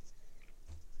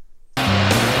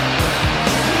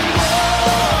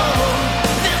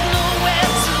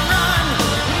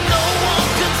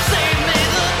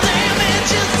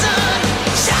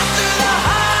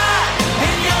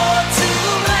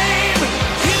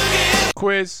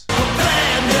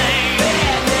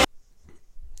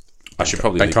 I should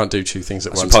probably Ben can't do two things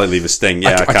at I once. should probably leave a sting.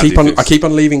 Yeah, I keep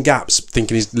on leaving gaps,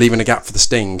 thinking he's leaving a gap for the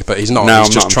sting, but he's not. No, he's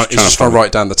I'm just not. trying. He's just trying to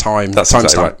write down the time. That's time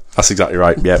exactly stamp. right. That's exactly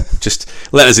right. Yeah, just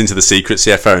let us into the secrets.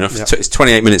 Yeah, fair enough. Yep. It's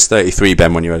 28 minutes 33,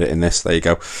 Ben, when you're editing this. There you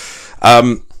go.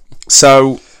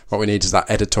 So What we need is that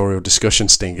editorial discussion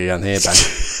sting again here,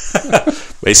 Ben.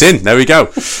 it's in. There we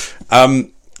go.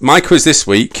 My quiz this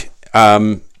week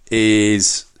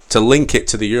is, to link it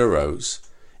to the Euros,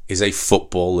 is a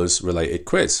footballers related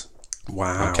quiz.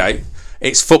 Wow. Okay,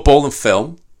 it's football and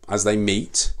film as they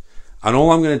meet, and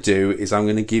all I'm going to do is I'm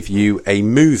going to give you a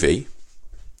movie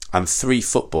and 3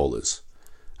 footballers,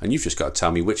 and you've just got to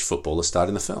tell me which footballer starred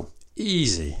in the film.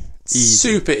 Easy.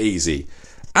 Super easy,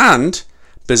 and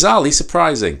bizarrely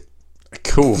surprising.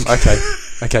 Cool.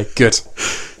 Okay. Good.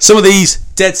 Some of these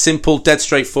dead simple, dead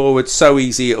straightforward, so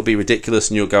easy it'll be ridiculous,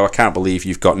 and you'll go, I can't believe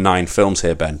you've got 9 films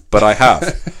here, Ben. But I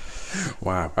have.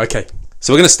 Wow. Okay.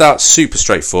 So we're going to start super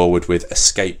straightforward with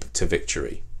Escape to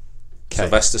Victory. Okay.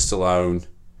 Sylvester Stallone,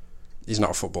 He's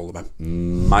not a footballer,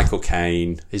 Ben. Michael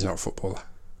Caine. He's not a footballer.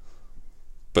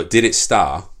 But did it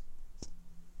star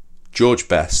George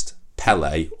Best,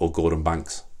 Pele, or Gordon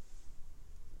Banks?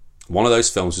 One of those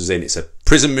films was in. It's a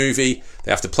prison movie.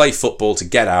 They have to play football to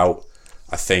get out.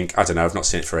 I think. I don't know. I've not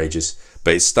seen it for ages.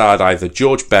 But it starred either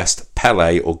George Best,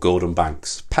 Pele, or Gordon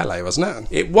Banks. Pele,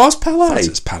 wasn't it? It was Pele. Thought it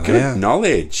was Pele, Good yeah.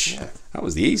 knowledge. Yeah. That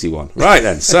was the easy one. Right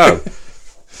then. So,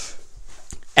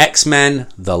 X-Men: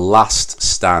 The Last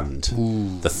Stand.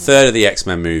 Ooh. The third of the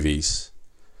X-Men movies.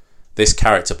 This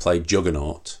character played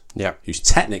Juggernaut, Yeah. who's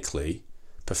technically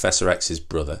Professor X's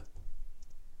brother.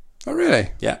 Oh, really?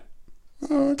 Yeah.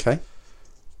 Oh, okay. I'm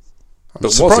But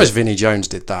was surprised it? Vinnie Jones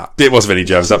did that. It was Vinnie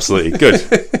Jones, absolutely. Good.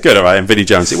 Good, all right. And Vinnie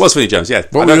Jones. It was Vinnie Jones, yeah.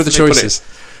 What I were don't the think they put it- choices?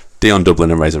 Dion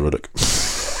Dublin and Razor Ruddock.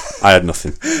 I had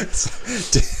nothing.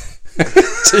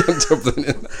 Dion Dublin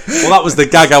in there. Well, that was the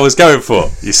gag I was going for,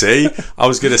 you see. I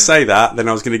was going to say that, then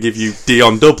I was going to give you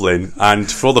Dion Dublin, and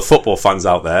for all the football fans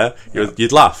out there,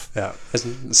 you'd laugh. Yeah. There's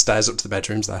the stairs up to the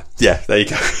bedrooms there. Yeah, there you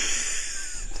go.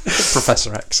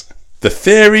 Professor X. The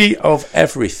Theory of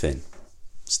Everything.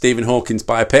 Stephen Hawking's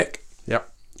biopic. Yep.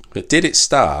 But did it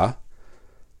star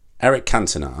Eric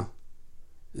Cantona,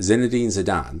 Zinedine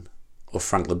Zidane, or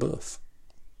Frank Leboeuf?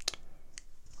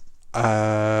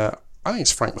 I think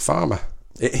it's Frank the Farmer.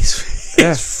 It is.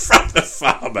 Yeah. It's Frank the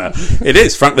Farmer. It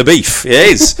is Frank the Beef. It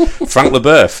is Frank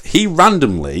Leboeuf. He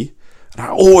randomly, and I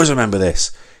always remember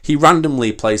this, he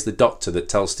randomly plays the doctor that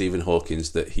tells Stephen Hawking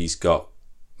that he's got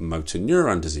motor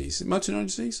neuron disease. Is it motor neuron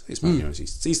disease? It's motor neuron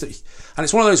disease. And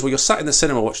it's one of those where you're sat in the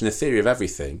cinema watching The Theory of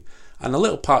Everything, and a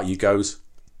little part of you goes,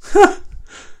 huh,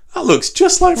 that looks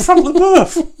just like Frank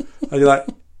Leboeuf. And you're like,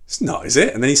 it's not, is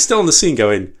it? And then he's still on the scene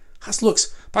going, that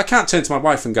looks... But I can't turn to my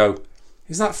wife and go,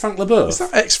 is that Frank Leboeuf? Is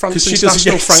that ex-France 'Cause she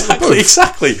international doesn't- Frank exactly, Leboeuf?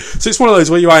 Exactly. So it's one of those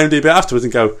where you IMDb it afterwards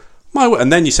and go,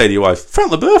 and then you say to your wife,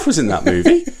 Frank Leboeuf was in that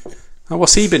movie. And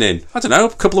what's he been in? I don't know, a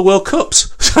couple of World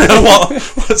Cups. I don't know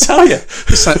what to tell you.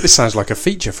 This sounds like a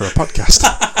feature for a podcast.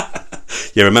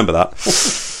 Yeah, remember that.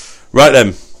 Right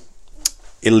then,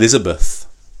 Elizabeth.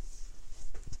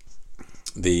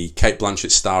 The Kate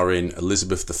Blanchett starring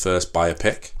Elizabeth I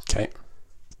biopic. Okay.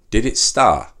 Did it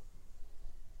star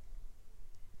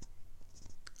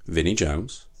Vinnie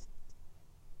Jones,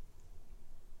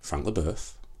 Frank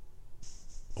Leboeuf,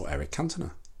 or Eric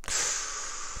Cantona?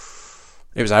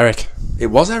 It was Eric. It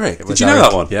was Eric. Did was you know Eric.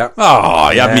 that one? Yeah.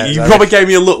 Oh, yeah. I Yeah, mean, it's you Eric. probably gave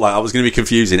me a look like I was going to be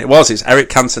confusing. It was. It's Eric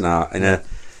Cantona in a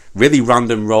really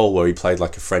random role where he played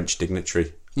like a French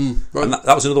dignitary. Right. And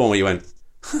that was another one where you went,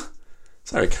 huh,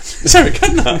 it's Eric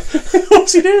Cantona.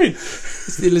 What's he doing?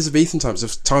 It's the Elizabethan times,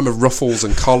 the time of ruffles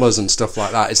and collars and stuff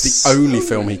like that. It's the only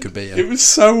film he could be in. It was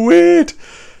so weird.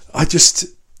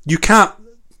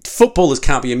 Footballers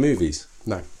can't be in movies.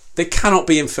 No. They cannot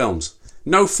be in films.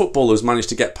 No footballers managed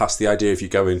to get past the idea of you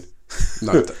going,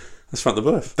 No. that's Frank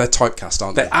Leboeuf. They're typecast,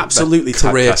 aren't they? They're absolutely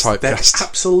career typecast. They're typecast.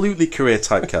 absolutely career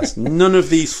typecast. None of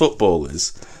these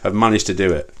footballers have managed to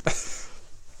do it.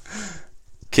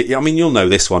 I mean, you'll know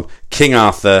this one. King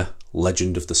Arthur,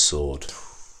 Legend of the Sword.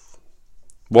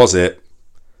 Was it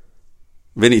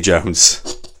Vinnie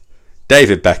Jones,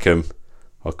 David Beckham,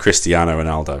 or Cristiano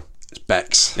Ronaldo? It's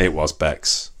Bex. It was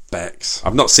Bex. Bex.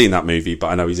 I've not seen that movie, but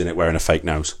I know he's in it wearing a fake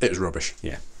nose. It was rubbish.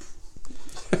 Yeah.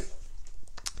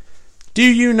 Do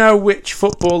you know which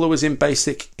footballer was in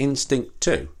Basic Instinct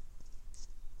 2?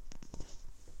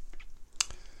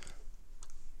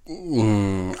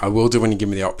 I will do when you give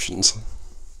me the options.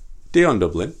 Dion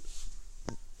Dublin,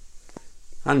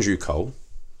 Andrew Cole,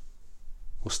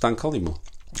 or Stan Collymore?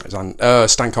 It was on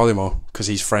Stan Collymore, because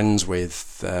he's friends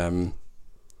with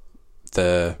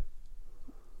the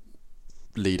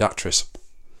lead actress.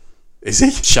 Is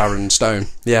he? Sharon Stone.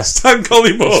 Yeah. Stan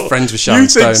Collymore. He's friends with Sharon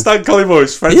Stone. You think Stone. Stan Collymore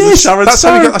is friends He with is. Sharon That's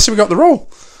Stone? how we got the role.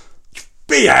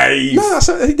 Behave. No, that's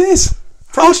how it is.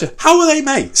 How are they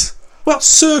mates? What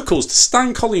circles to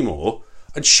Stan Collymore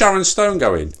and Sharon Stone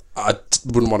go in? I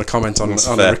wouldn't want to comment on That's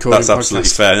a fair. recording That's absolutely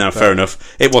podcast. fair. No, fair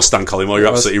enough. It was Stan Collymore. You're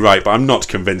absolutely right, but I'm not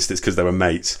convinced it's because they were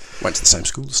mates. Went to the same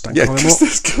school as Stan Yeah,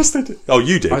 Collymore. because they did. Oh,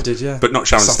 you did? I did, yeah. But not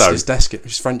Sharon Sat Stone. at his desk. It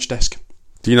was his French desk.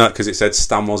 Do you know that because it said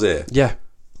Stan was here? Yeah.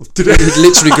 Did He it?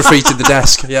 literally graffitied the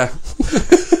desk. Yeah.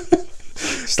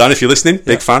 Stan, if you're listening,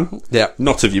 big fan. Yeah.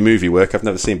 Not of your movie work. I've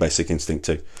never seen Basic Instinct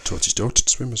 2. Taught his daughter to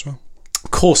swim as well. Of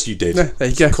course you did. Yeah, there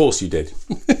you go. Of course you did.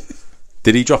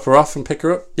 Did he drop her off and pick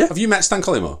her up? Yeah. Have you met Stan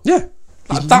Collymore? Yeah.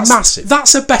 He's That's massive.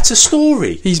 That's a better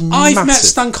story. He's I've met massive.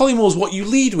 Stan Collymore's what you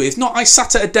lead with, not I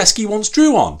sat at a desk he once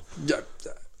drew on. Yeah.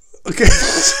 Okay.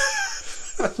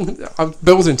 I'm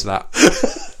building to that.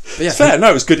 But yeah, Fair. No,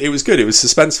 it was good. It was good. It was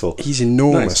suspenseful. he's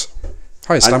enormous.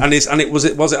 Hi, Stan. And it was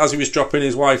as he was dropping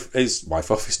his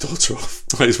daughter off,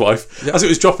 not his wife. Yeah. As it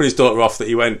was dropping his daughter off, that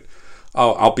he went,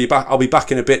 "Oh, I'll be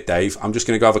back in a bit, Dave. I'm just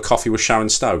going to go have a coffee with Sharon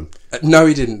Stone." No,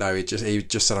 he didn't know. He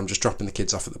just said, "I'm just dropping the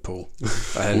kids off at the pool,"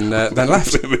 and then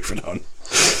left. Moving on.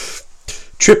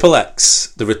 Triple X: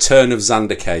 The Return of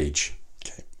Xander Cage.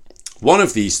 Okay. One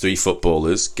of these three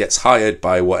footballers gets hired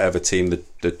by whatever team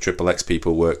the Triple X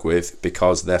people work with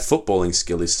because their footballing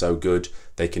skill is so good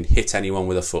they can hit anyone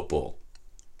with a football.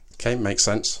 Okay, makes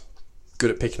sense.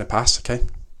 Good at picking a pass. Okay.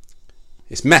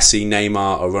 It's Messi,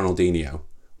 Neymar, or Ronaldinho.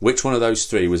 Which one of those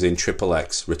three was in Triple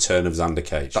X: Return of Xander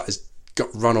Cage? That has got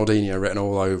Ronaldinho written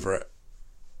all over it.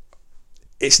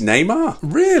 It's Neymar.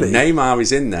 Really? Neymar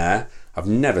is in there. I've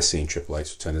never seen Triple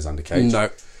X: Return of Xander Cage. No.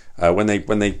 When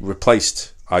they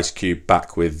replaced Ice Cube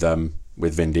back with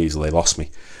Vin Diesel, they lost me.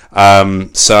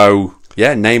 So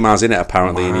yeah, Neymar's in it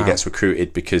apparently, and he gets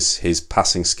recruited because his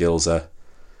passing skills are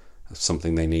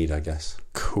something they need, I guess.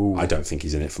 Cool. I don't think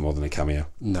he's in it for more than a cameo.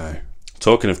 No.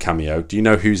 Talking of cameo, do you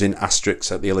know who's in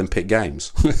Asterix at the Olympic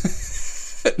Games?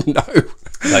 No.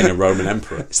 Playing a Roman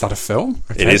emperor. Is that a film?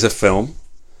 Okay. It is a film.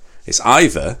 It's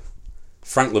either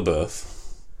Frank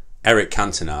Leboeuf, Eric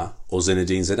Cantona, or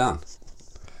Zinedine Zidane.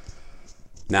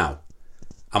 Now,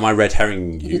 am I red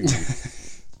herringing you?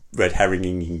 Red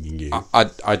herringing you?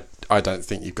 I don't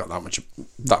think you've got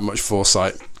that much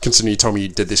foresight. Considering you told me you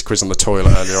did this quiz on the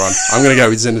toilet earlier on, I'm going to go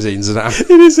with Zinedine Zidane. It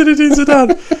is Zinedine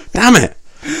Zidane. Damn it!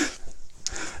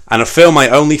 And a film I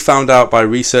only found out by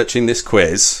researching this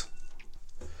quiz: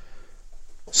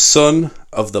 Son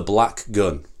of the Black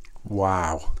Gun.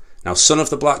 Wow. Now, Son of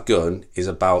the Black Gun is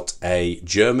about a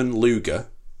German Luger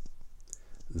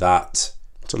that...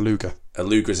 It's a Luger. A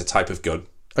Luger is a type of gun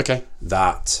Okay.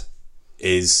 that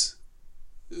is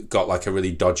got like a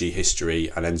really dodgy history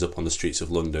and ends up on the streets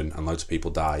of London and loads of people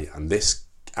die. And this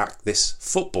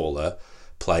footballer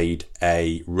played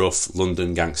a rough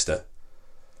London gangster,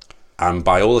 and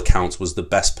by all accounts was the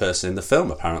best person in the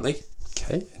film, apparently.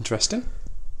 Okay, interesting.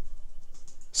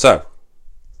 So,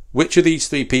 which of these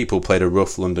three people played a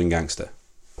rough London gangster?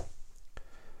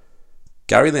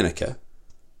 Gary Lineker,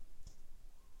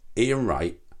 Ian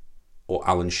Wright, or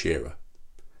Alan Shearer?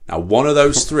 Now, one of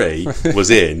those three was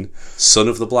in Son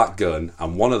of the Black Gun,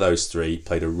 and one of those three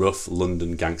played a rough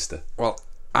London gangster. Well,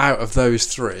 out of those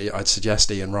three, I'd suggest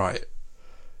Ian Wright.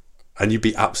 And you'd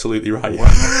be absolutely right.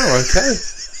 Wow, okay.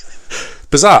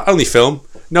 Bizarre. Only film.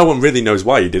 No one really knows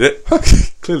why he did it.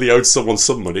 Clearly owed someone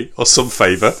some money or some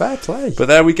favour. Fair play. But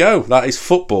there we go. That is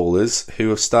footballers who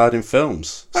have starred in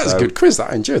films. That's a good quiz.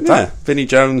 That I enjoyed Yeah, that. Vinnie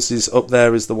Jones is up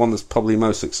there as the one that's probably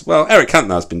most... Well, Eric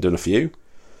Cantona's been doing a few.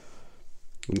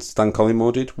 And Stan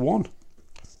Collymore did one.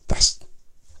 That's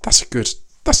a good.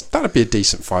 That'd be a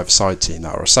decent five-side team,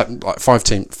 that, or a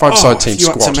five-side team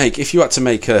squad. If you had to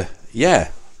make a... Yeah,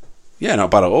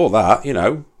 not bad at all, that, you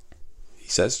know. He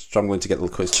says, struggling to get the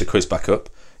quiz back up.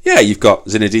 Yeah, you've got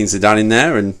Zinedine Zidane in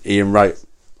there and Ian Wright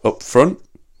up front.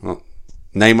 Well,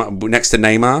 Neymar, next to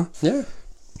Neymar. Yeah.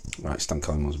 Right, Stan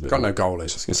Collymore's a bit... Got no goalies.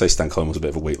 I was going to say Stan Collymore's a bit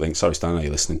of a weak link. Sorry, Stan, I know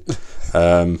you're listening.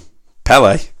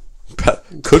 Pele.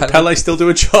 Could Pele still do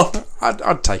a job?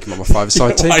 I'd take him on my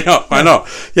five-side team. Why not?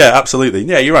 Yeah, absolutely.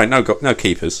 Yeah, you're right. No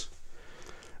keepers.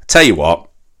 Tell you what,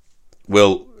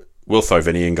 we'll throw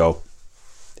Vinny in goal.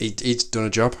 He's done a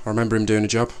job. I remember him doing a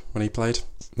job when he played.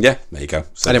 Yeah, there you go.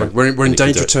 Anyway, we're in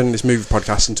danger of turning this movie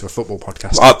podcast into a football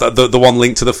podcast. The one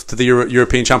linked to the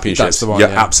European Championships. That's the one. You're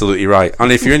absolutely right.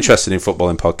 And if you're interested in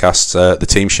footballing podcasts, the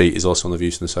team sheet is also on the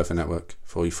Views from the Sofa Network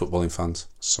for all you footballing fans.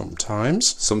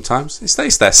 Sometimes it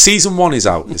stays there. Season 1 is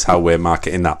out. Is how we're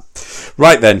marketing that.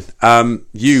 Right then,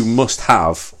 you must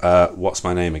have what's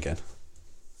my name again?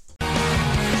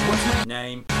 What's my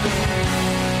name?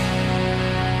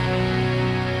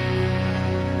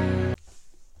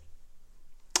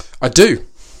 I do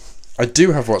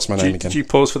have What's My Name Again. Did you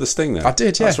pause for the sting there? I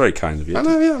did, yeah. That's very kind of you. I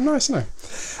know, yeah, nice, I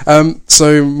know.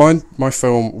 So my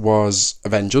film was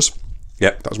Avengers.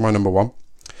 Yep. That was my number one.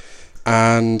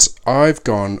 And I've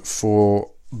gone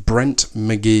for Brent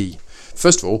McGee.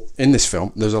 First of all, in this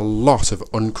film, there's a lot of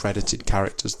uncredited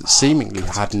characters that seemingly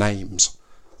had names.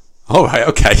 All right,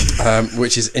 okay.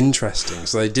 Which is interesting.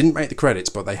 So they didn't make the credits,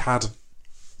 but they had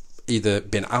either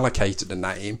been allocated a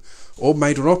name or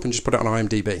made one up and just put it on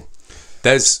IMDb.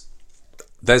 There's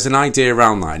an idea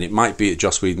around that, and it might be that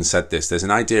Joss Whedon said this. There's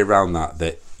an idea around that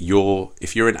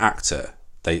if you're an actor,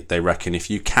 they reckon if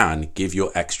you can, give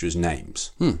your extras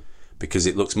names. Because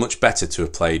it looks much better to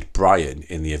have played Brian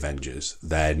in the Avengers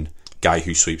than Guy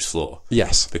Who Sweeps Floor.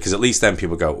 Yes. Because at least then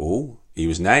people go, oh, he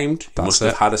was named. He must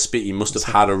have had a he must have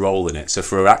had a role in it. So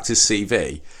for an actor's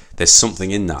CV, there's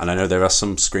something in that. And I know there are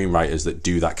some screenwriters that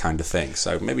do that kind of thing.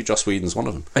 So maybe Joss Whedon's one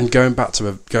of them. And going back to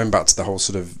the whole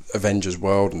sort of Avengers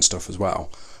world and stuff as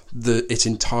well, it's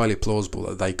entirely plausible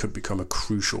that they could become a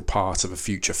crucial part of a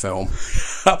future film.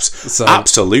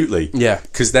 Absolutely. Yeah.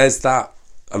 Because there's that,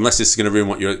 unless this is going to ruin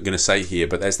what you're going to say here,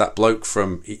 but there's that bloke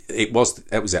from, it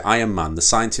was Iron Man, the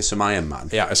scientist from Iron Man.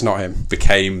 Yeah, it's not him.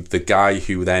 Became the guy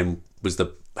who then was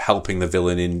helping the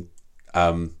villain in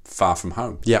Far From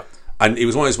Home. Yeah. And it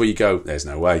was one of those where you go, there's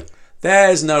no way.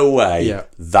 There's no way Yeah.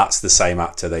 that's the same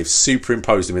actor. They've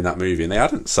superimposed him in that movie, and they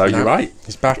hadn't. So No, you're right.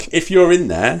 He's back. If you're in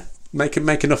there, make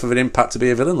enough of an impact to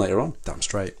be a villain later on. Damn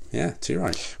straight. Yeah, too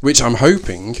right. Which I'm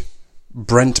hoping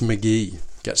Brent McGee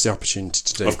gets the opportunity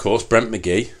to do. Of course, Brent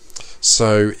McGee.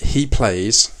 So he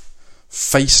plays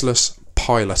Faceless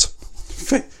Pilot.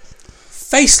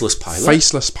 Faceless pilot?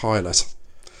 Faceless Pilot.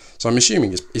 So I'm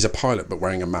assuming he's a pilot but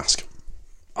wearing a mask.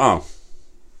 Oh.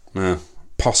 Yeah.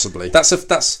 Possibly. That's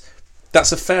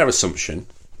a fair assumption.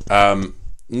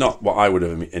 Not what I would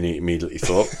have immediately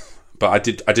thought, but I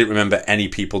didn't remember any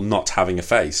people not having a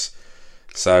face.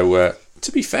 So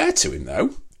to be fair to him,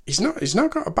 though, he's now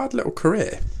got a bad little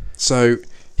career. So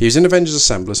he was in Avengers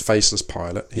Assemble as Faceless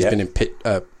Pilot.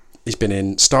 He's been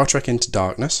in Star Trek Into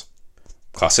Darkness.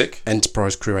 Classic.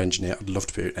 Enterprise Crew Engineer. I'd love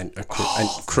to be a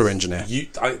crew engineer.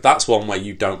 That's one where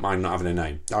you don't mind not having a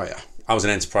name. Oh yeah. I was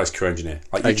an Enterprise Crew Engineer.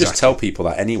 Like, you Exactly. just tell people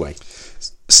that anyway.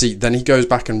 See, then he goes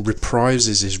back and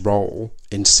reprises his role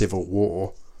in Civil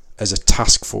War as a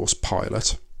task force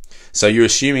pilot. So you're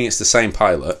assuming it's the same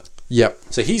pilot. Yep.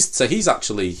 So he's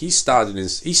starred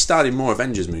in more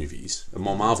Avengers movies and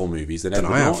more Marvel movies than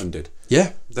Edward Norton did.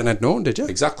 Yeah, than Ed Norton did, yeah.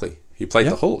 Exactly. He played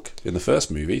the Hulk in the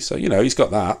first movie, so he's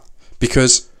got that.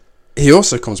 Because he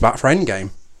also comes back for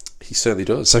Endgame. He certainly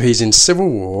does. So he's in Civil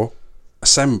War,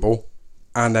 Assemble,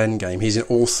 and Endgame. He's in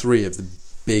all three of the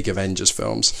big Avengers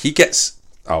films. He gets...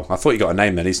 Oh, I thought he got a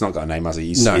name then. He's not got a name, has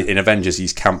he? No. In Avengers,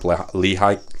 he's Camp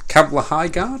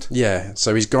Highgard? Yeah,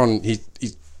 so he's gone...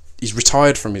 He's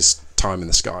retired from his time in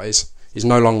the skies. He's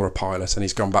no longer a pilot, and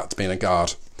he's gone back to being a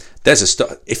guard. There's a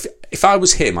story. If I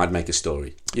was him, I'd make a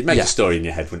story. You'd make a story in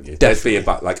your head, wouldn't you? Definitely. There'd be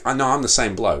about, like, I know I'm the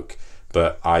same bloke,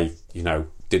 but I,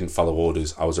 didn't follow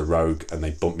orders. I was a rogue, and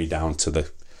they bumped me down to the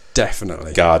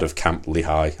guard of Camp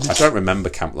Lehigh. I don't remember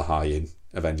Camp Lehigh in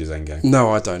Avengers Endgame. No,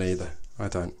 I don't either. I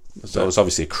don't. So it was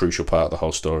obviously a crucial part of the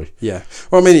whole story. Yeah.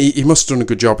 Well, I mean, he must have done a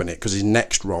good job in it, because his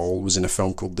next role was in a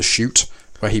film called The Shoot,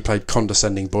 where he played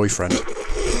condescending boyfriend.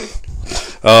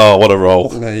 Oh, what a role!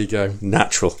 There you go.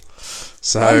 Natural.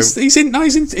 So he's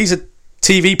a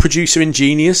TV producer in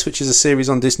Genius, which is a series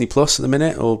on Disney Plus at the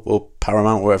minute, or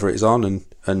Paramount, wherever it's on,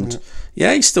 and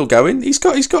he's still going. He's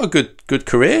got a good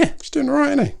career. He's doing all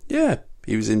right, isn't he? Yeah,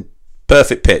 he was in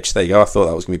Perfect Pitch. There you go. I thought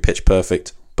that was going to be Pitch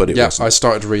Perfect, but it wasn't. I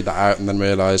started to read that out and then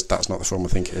realised that's not the film I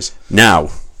think it is.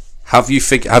 Now, have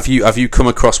you come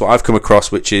across what I've come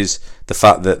across, which is the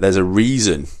fact that there's a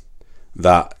reason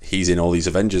that he's in all these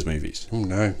Avengers movies? Oh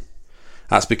no.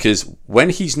 That's because when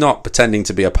he's not pretending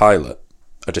to be a pilot,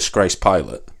 a disgraced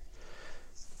pilot,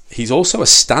 he's also a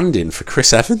stand-in for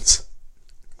Chris Evans.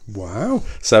 Wow.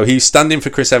 So he's standing for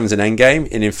Chris Evans in Endgame,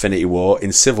 in Infinity War,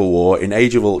 in Civil War, in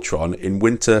Age of Ultron, in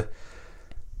Winter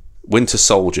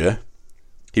Soldier.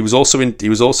 He was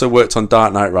also worked on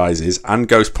Dark Knight Rises and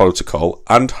Ghost Protocol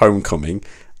and Homecoming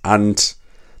and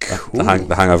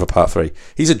the Hangover Part 3.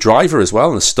 He's a driver as well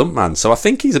and a stuntman, so I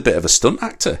think he's a bit of a stunt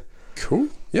actor. Cool.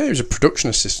 Yeah, he was a production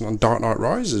assistant on Dark Knight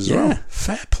Rises as well.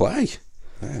 Fair play.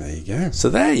 There you go. So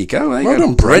there you go. Well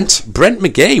done, Brent. Brent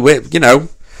McGee.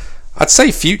 I'd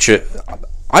say future.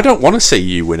 I don't want to see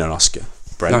you win an Oscar,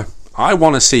 Brent. No. I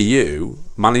want to see you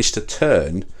manage to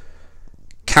turn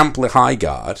Camp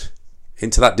Highgard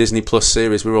into that Disney Plus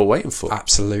series we're all waiting for.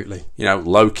 Absolutely.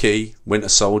 Loki, Winter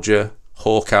Soldier,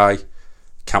 Hawkeye.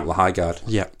 Camp La Highgard.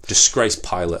 Yeah. Disgraced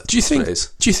pilot. Do you That's what think? it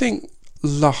is. Do you think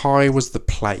La High was the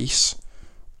place,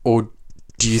 or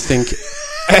do you think,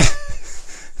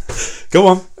 Go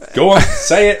on.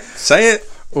 Say it.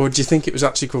 or do you think it was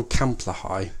actually called Camp La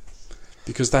High?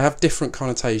 Because they have different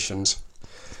connotations.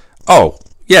 Oh,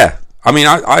 yeah. I mean,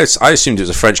 I assumed it was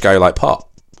a French guy who liked pot.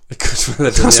 That's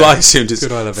what I assumed.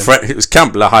 It was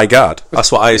Camp La Highgard.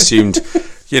 That's what I assumed.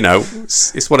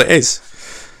 It's what it is.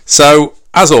 So,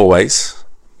 as always,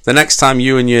 the next time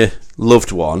you and your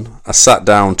loved one are sat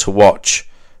down to watch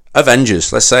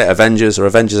Avengers, let's say Avengers or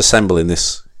Avengers Assemble in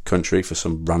this country for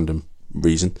some random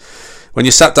reason, when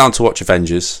you sat down to watch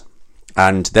Avengers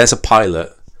and there's a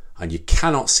pilot and you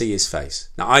cannot see his face,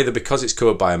 now either because it's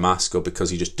covered by a mask or because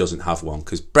he just doesn't have one,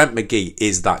 because Brent McGee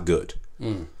is that good.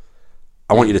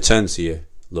 I want you to turn to your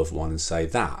loved one and say,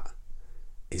 that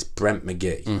is Brent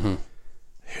McGee,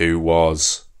 who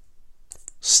was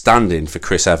standing for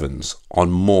Chris Evans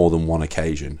on more than one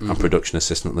occasion and production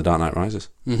assistant on The Dark Knight Rises.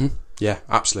 Yeah,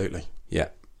 absolutely. Yeah.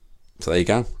 So there you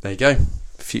go. There you go.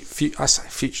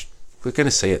 Future. We're going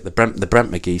to see it. The Brent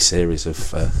McGee series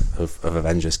of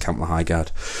Avengers Camp La Highgard.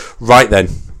 Right then.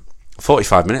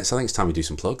 45 minutes. I think it's time we do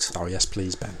some plugs. Oh yes,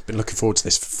 please, Ben. Been looking forward to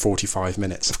this for 45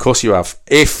 minutes. Of course you have.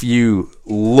 If you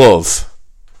love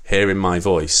hearing my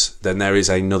voice, then there is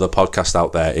another podcast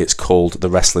out there. It's called the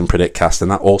Wrestling Predictcast,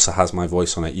 and that also has my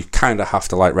voice on it. You kind of have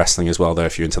to like wrestling as well, though,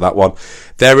 if you're into that one.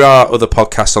 There are other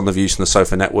podcasts on the Views from the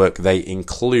Sofa Network. They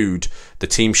include the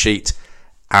Team Sheet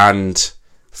and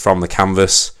From the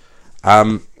Canvas.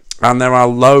 And there are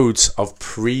loads of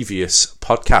previous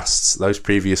podcasts. Those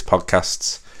previous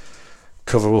podcasts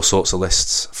cover all sorts of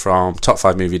lists, from top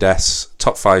 5 movie deaths,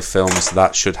 top 5 films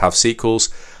that should have sequels,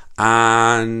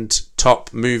 and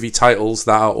top movie titles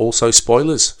that are also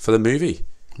spoilers for the movie.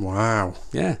 Wow.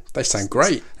 Yeah. They sound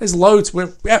great. There's loads.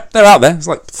 They're out there. There's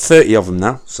like 30 of them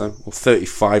now, or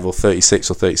 35 or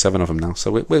 36 or 37 of them now.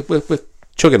 So we're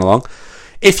chugging along.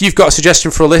 If you've got a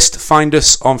suggestion for a list, find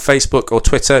us on Facebook or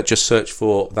Twitter. Just search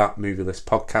for That Movie List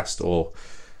Podcast, or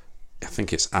I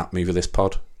think it's at Movie List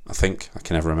Pod. I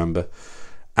can never remember.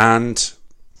 And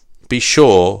be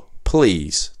sure,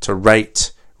 please, to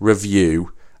rate,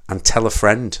 review, and tell a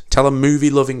friend. Tell a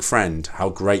movie-loving friend how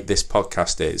great this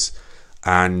podcast is.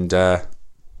 And,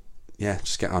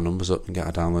 just get our numbers up and get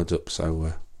our downloads up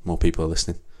so more people are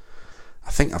listening.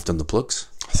 I think I've done the plugs.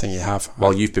 I think you have.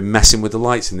 While you've been messing with the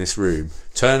lights in this room,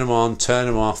 turn them on, turn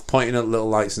them off, pointing at little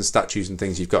lights and statues and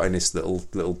things you've got in this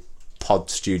little pod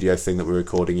studio thing that we're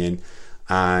recording in,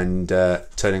 and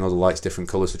turning all the lights different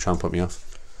colours to try and put me off.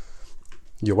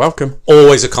 You're welcome.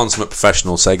 Always a consummate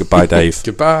professional. Say goodbye, Dave.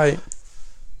 Goodbye.